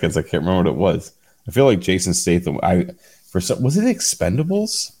 2 seconds. I can't remember what it was. I feel like Jason Statham. Was it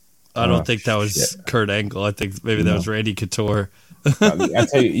Expendables? I don't think that was Kurt Angle. I think maybe that was Randy Couture. I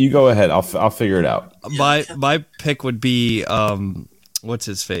tell you, you go ahead. I'll figure it out. My pick would be what's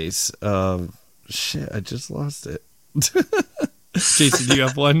his face? Shit, I just lost it. Jason, do you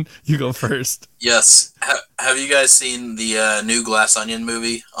have one? You go first. Yes. Have you guys seen the new Glass Onion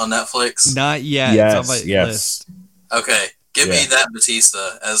movie on Netflix? Not yet. Yes, it's on my yes. list. Okay. Give me Yeah. that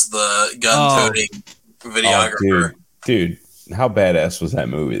Batista as the gun-toting videographer. Dude, how badass was that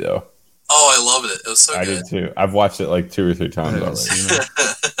movie though? Oh, I loved it. It was so I good. did too. I've watched it like 2 or 3 I times haven't already. seen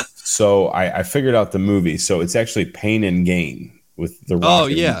it. So I figured out the movie. So it's actually Pain and Gain with The Rock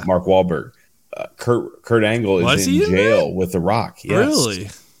and yeah. Mark Wahlberg. Kurt Angle Was is he in in jail with The Rock. Yes. Really?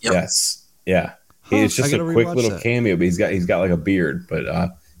 Yep. Yes. Yeah. Huh, It's just I a gotta quick rewatch little that. cameo, but he's got like a beard. But yeah,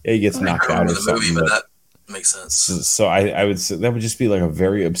 he gets I knocked don't out or remember the movie, something. but But that makes sense. so I would say that would just be like a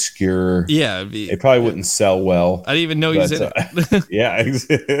very obscure. Yeah. It'd be, It probably wouldn't sell well. I didn't even know he was in But, it. Yeah.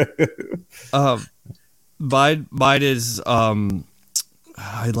 Mine is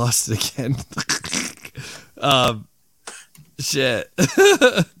I lost it again. Shit.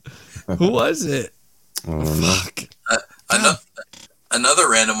 Who was it? I don't know. Fuck. Another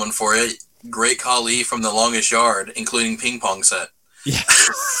random one for you. Great Khali from The Longest Yard, including ping pong set. Yeah.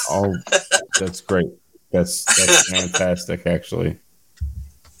 Oh, that's great. That's fantastic, actually.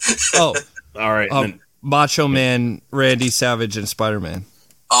 Oh, All right. then Macho Man, Randy Savage, and Spider-Man.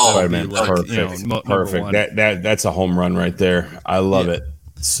 Oh, Spider-Man, like, perfect, you know, number perfect. one. That's a home run right there. I love Yeah. it.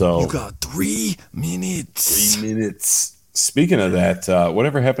 So You got 3 minutes. 3 minutes. Speaking of that,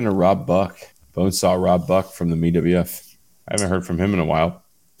 whatever happened to Rob Buck? Bonesaw Rob Buck from the MWF. I haven't heard from him in a while.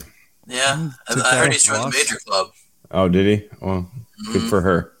 yeah. Took I that heard he's joined the off. Major Club. Oh, did he? Well, good for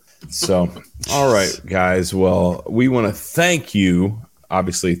her. So, all right, guys. Well, we want to thank you.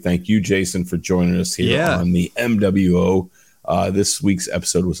 Obviously, thank you, Jason, for joining us here Yeah. on the MWO. This week's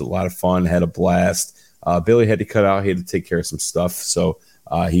episode was a lot of fun. Had a blast. Billy had to cut out. He had to take care of some stuff. So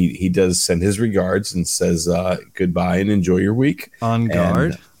he does send his regards and says goodbye and enjoy your week. On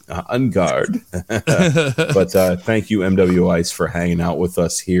guard. On guard. But thank you, MW Ice, for hanging out with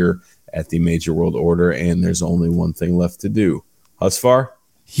us here at the Major World Order. And there's only one thing left to do. Husfar?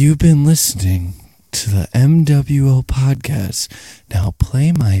 You've been listening to the MWO podcast. Now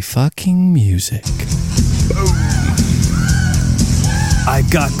play my fucking music. I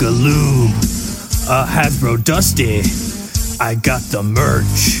got Galoob, a Hasbro Dusty. I got the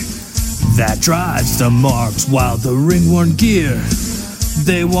merch that drives the marks, while the ringworn gear,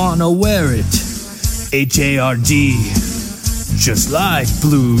 they wanna wear it. HARD, just like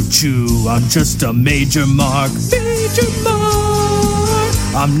Blue Chew, I'm just a major mark. Major mark.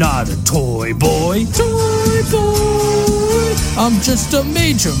 I'm not a toy boy. Toy boy. I'm just a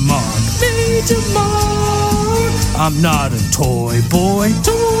major mark. Major mark. I'm not a toy boy.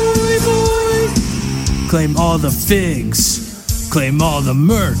 Toy boy. Claim all the figs. Claim all the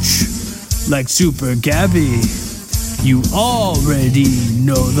merch. Like Super Gabby. You already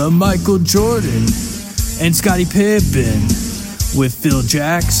know the Michael Jordan and Scottie Pippen with Phil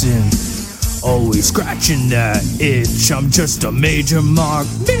Jackson. Always scratching that itch. I'm just a major mark.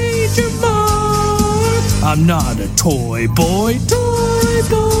 Major mark. I'm not a toy boy. Toy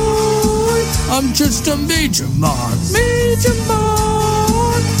boy. I'm just a major mark. Major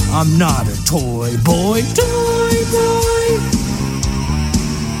mark. I'm not a toy boy. Toy boy.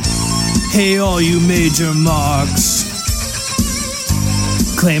 Hey, all you major marks.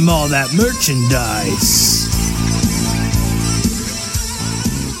 Claim all that merchandise.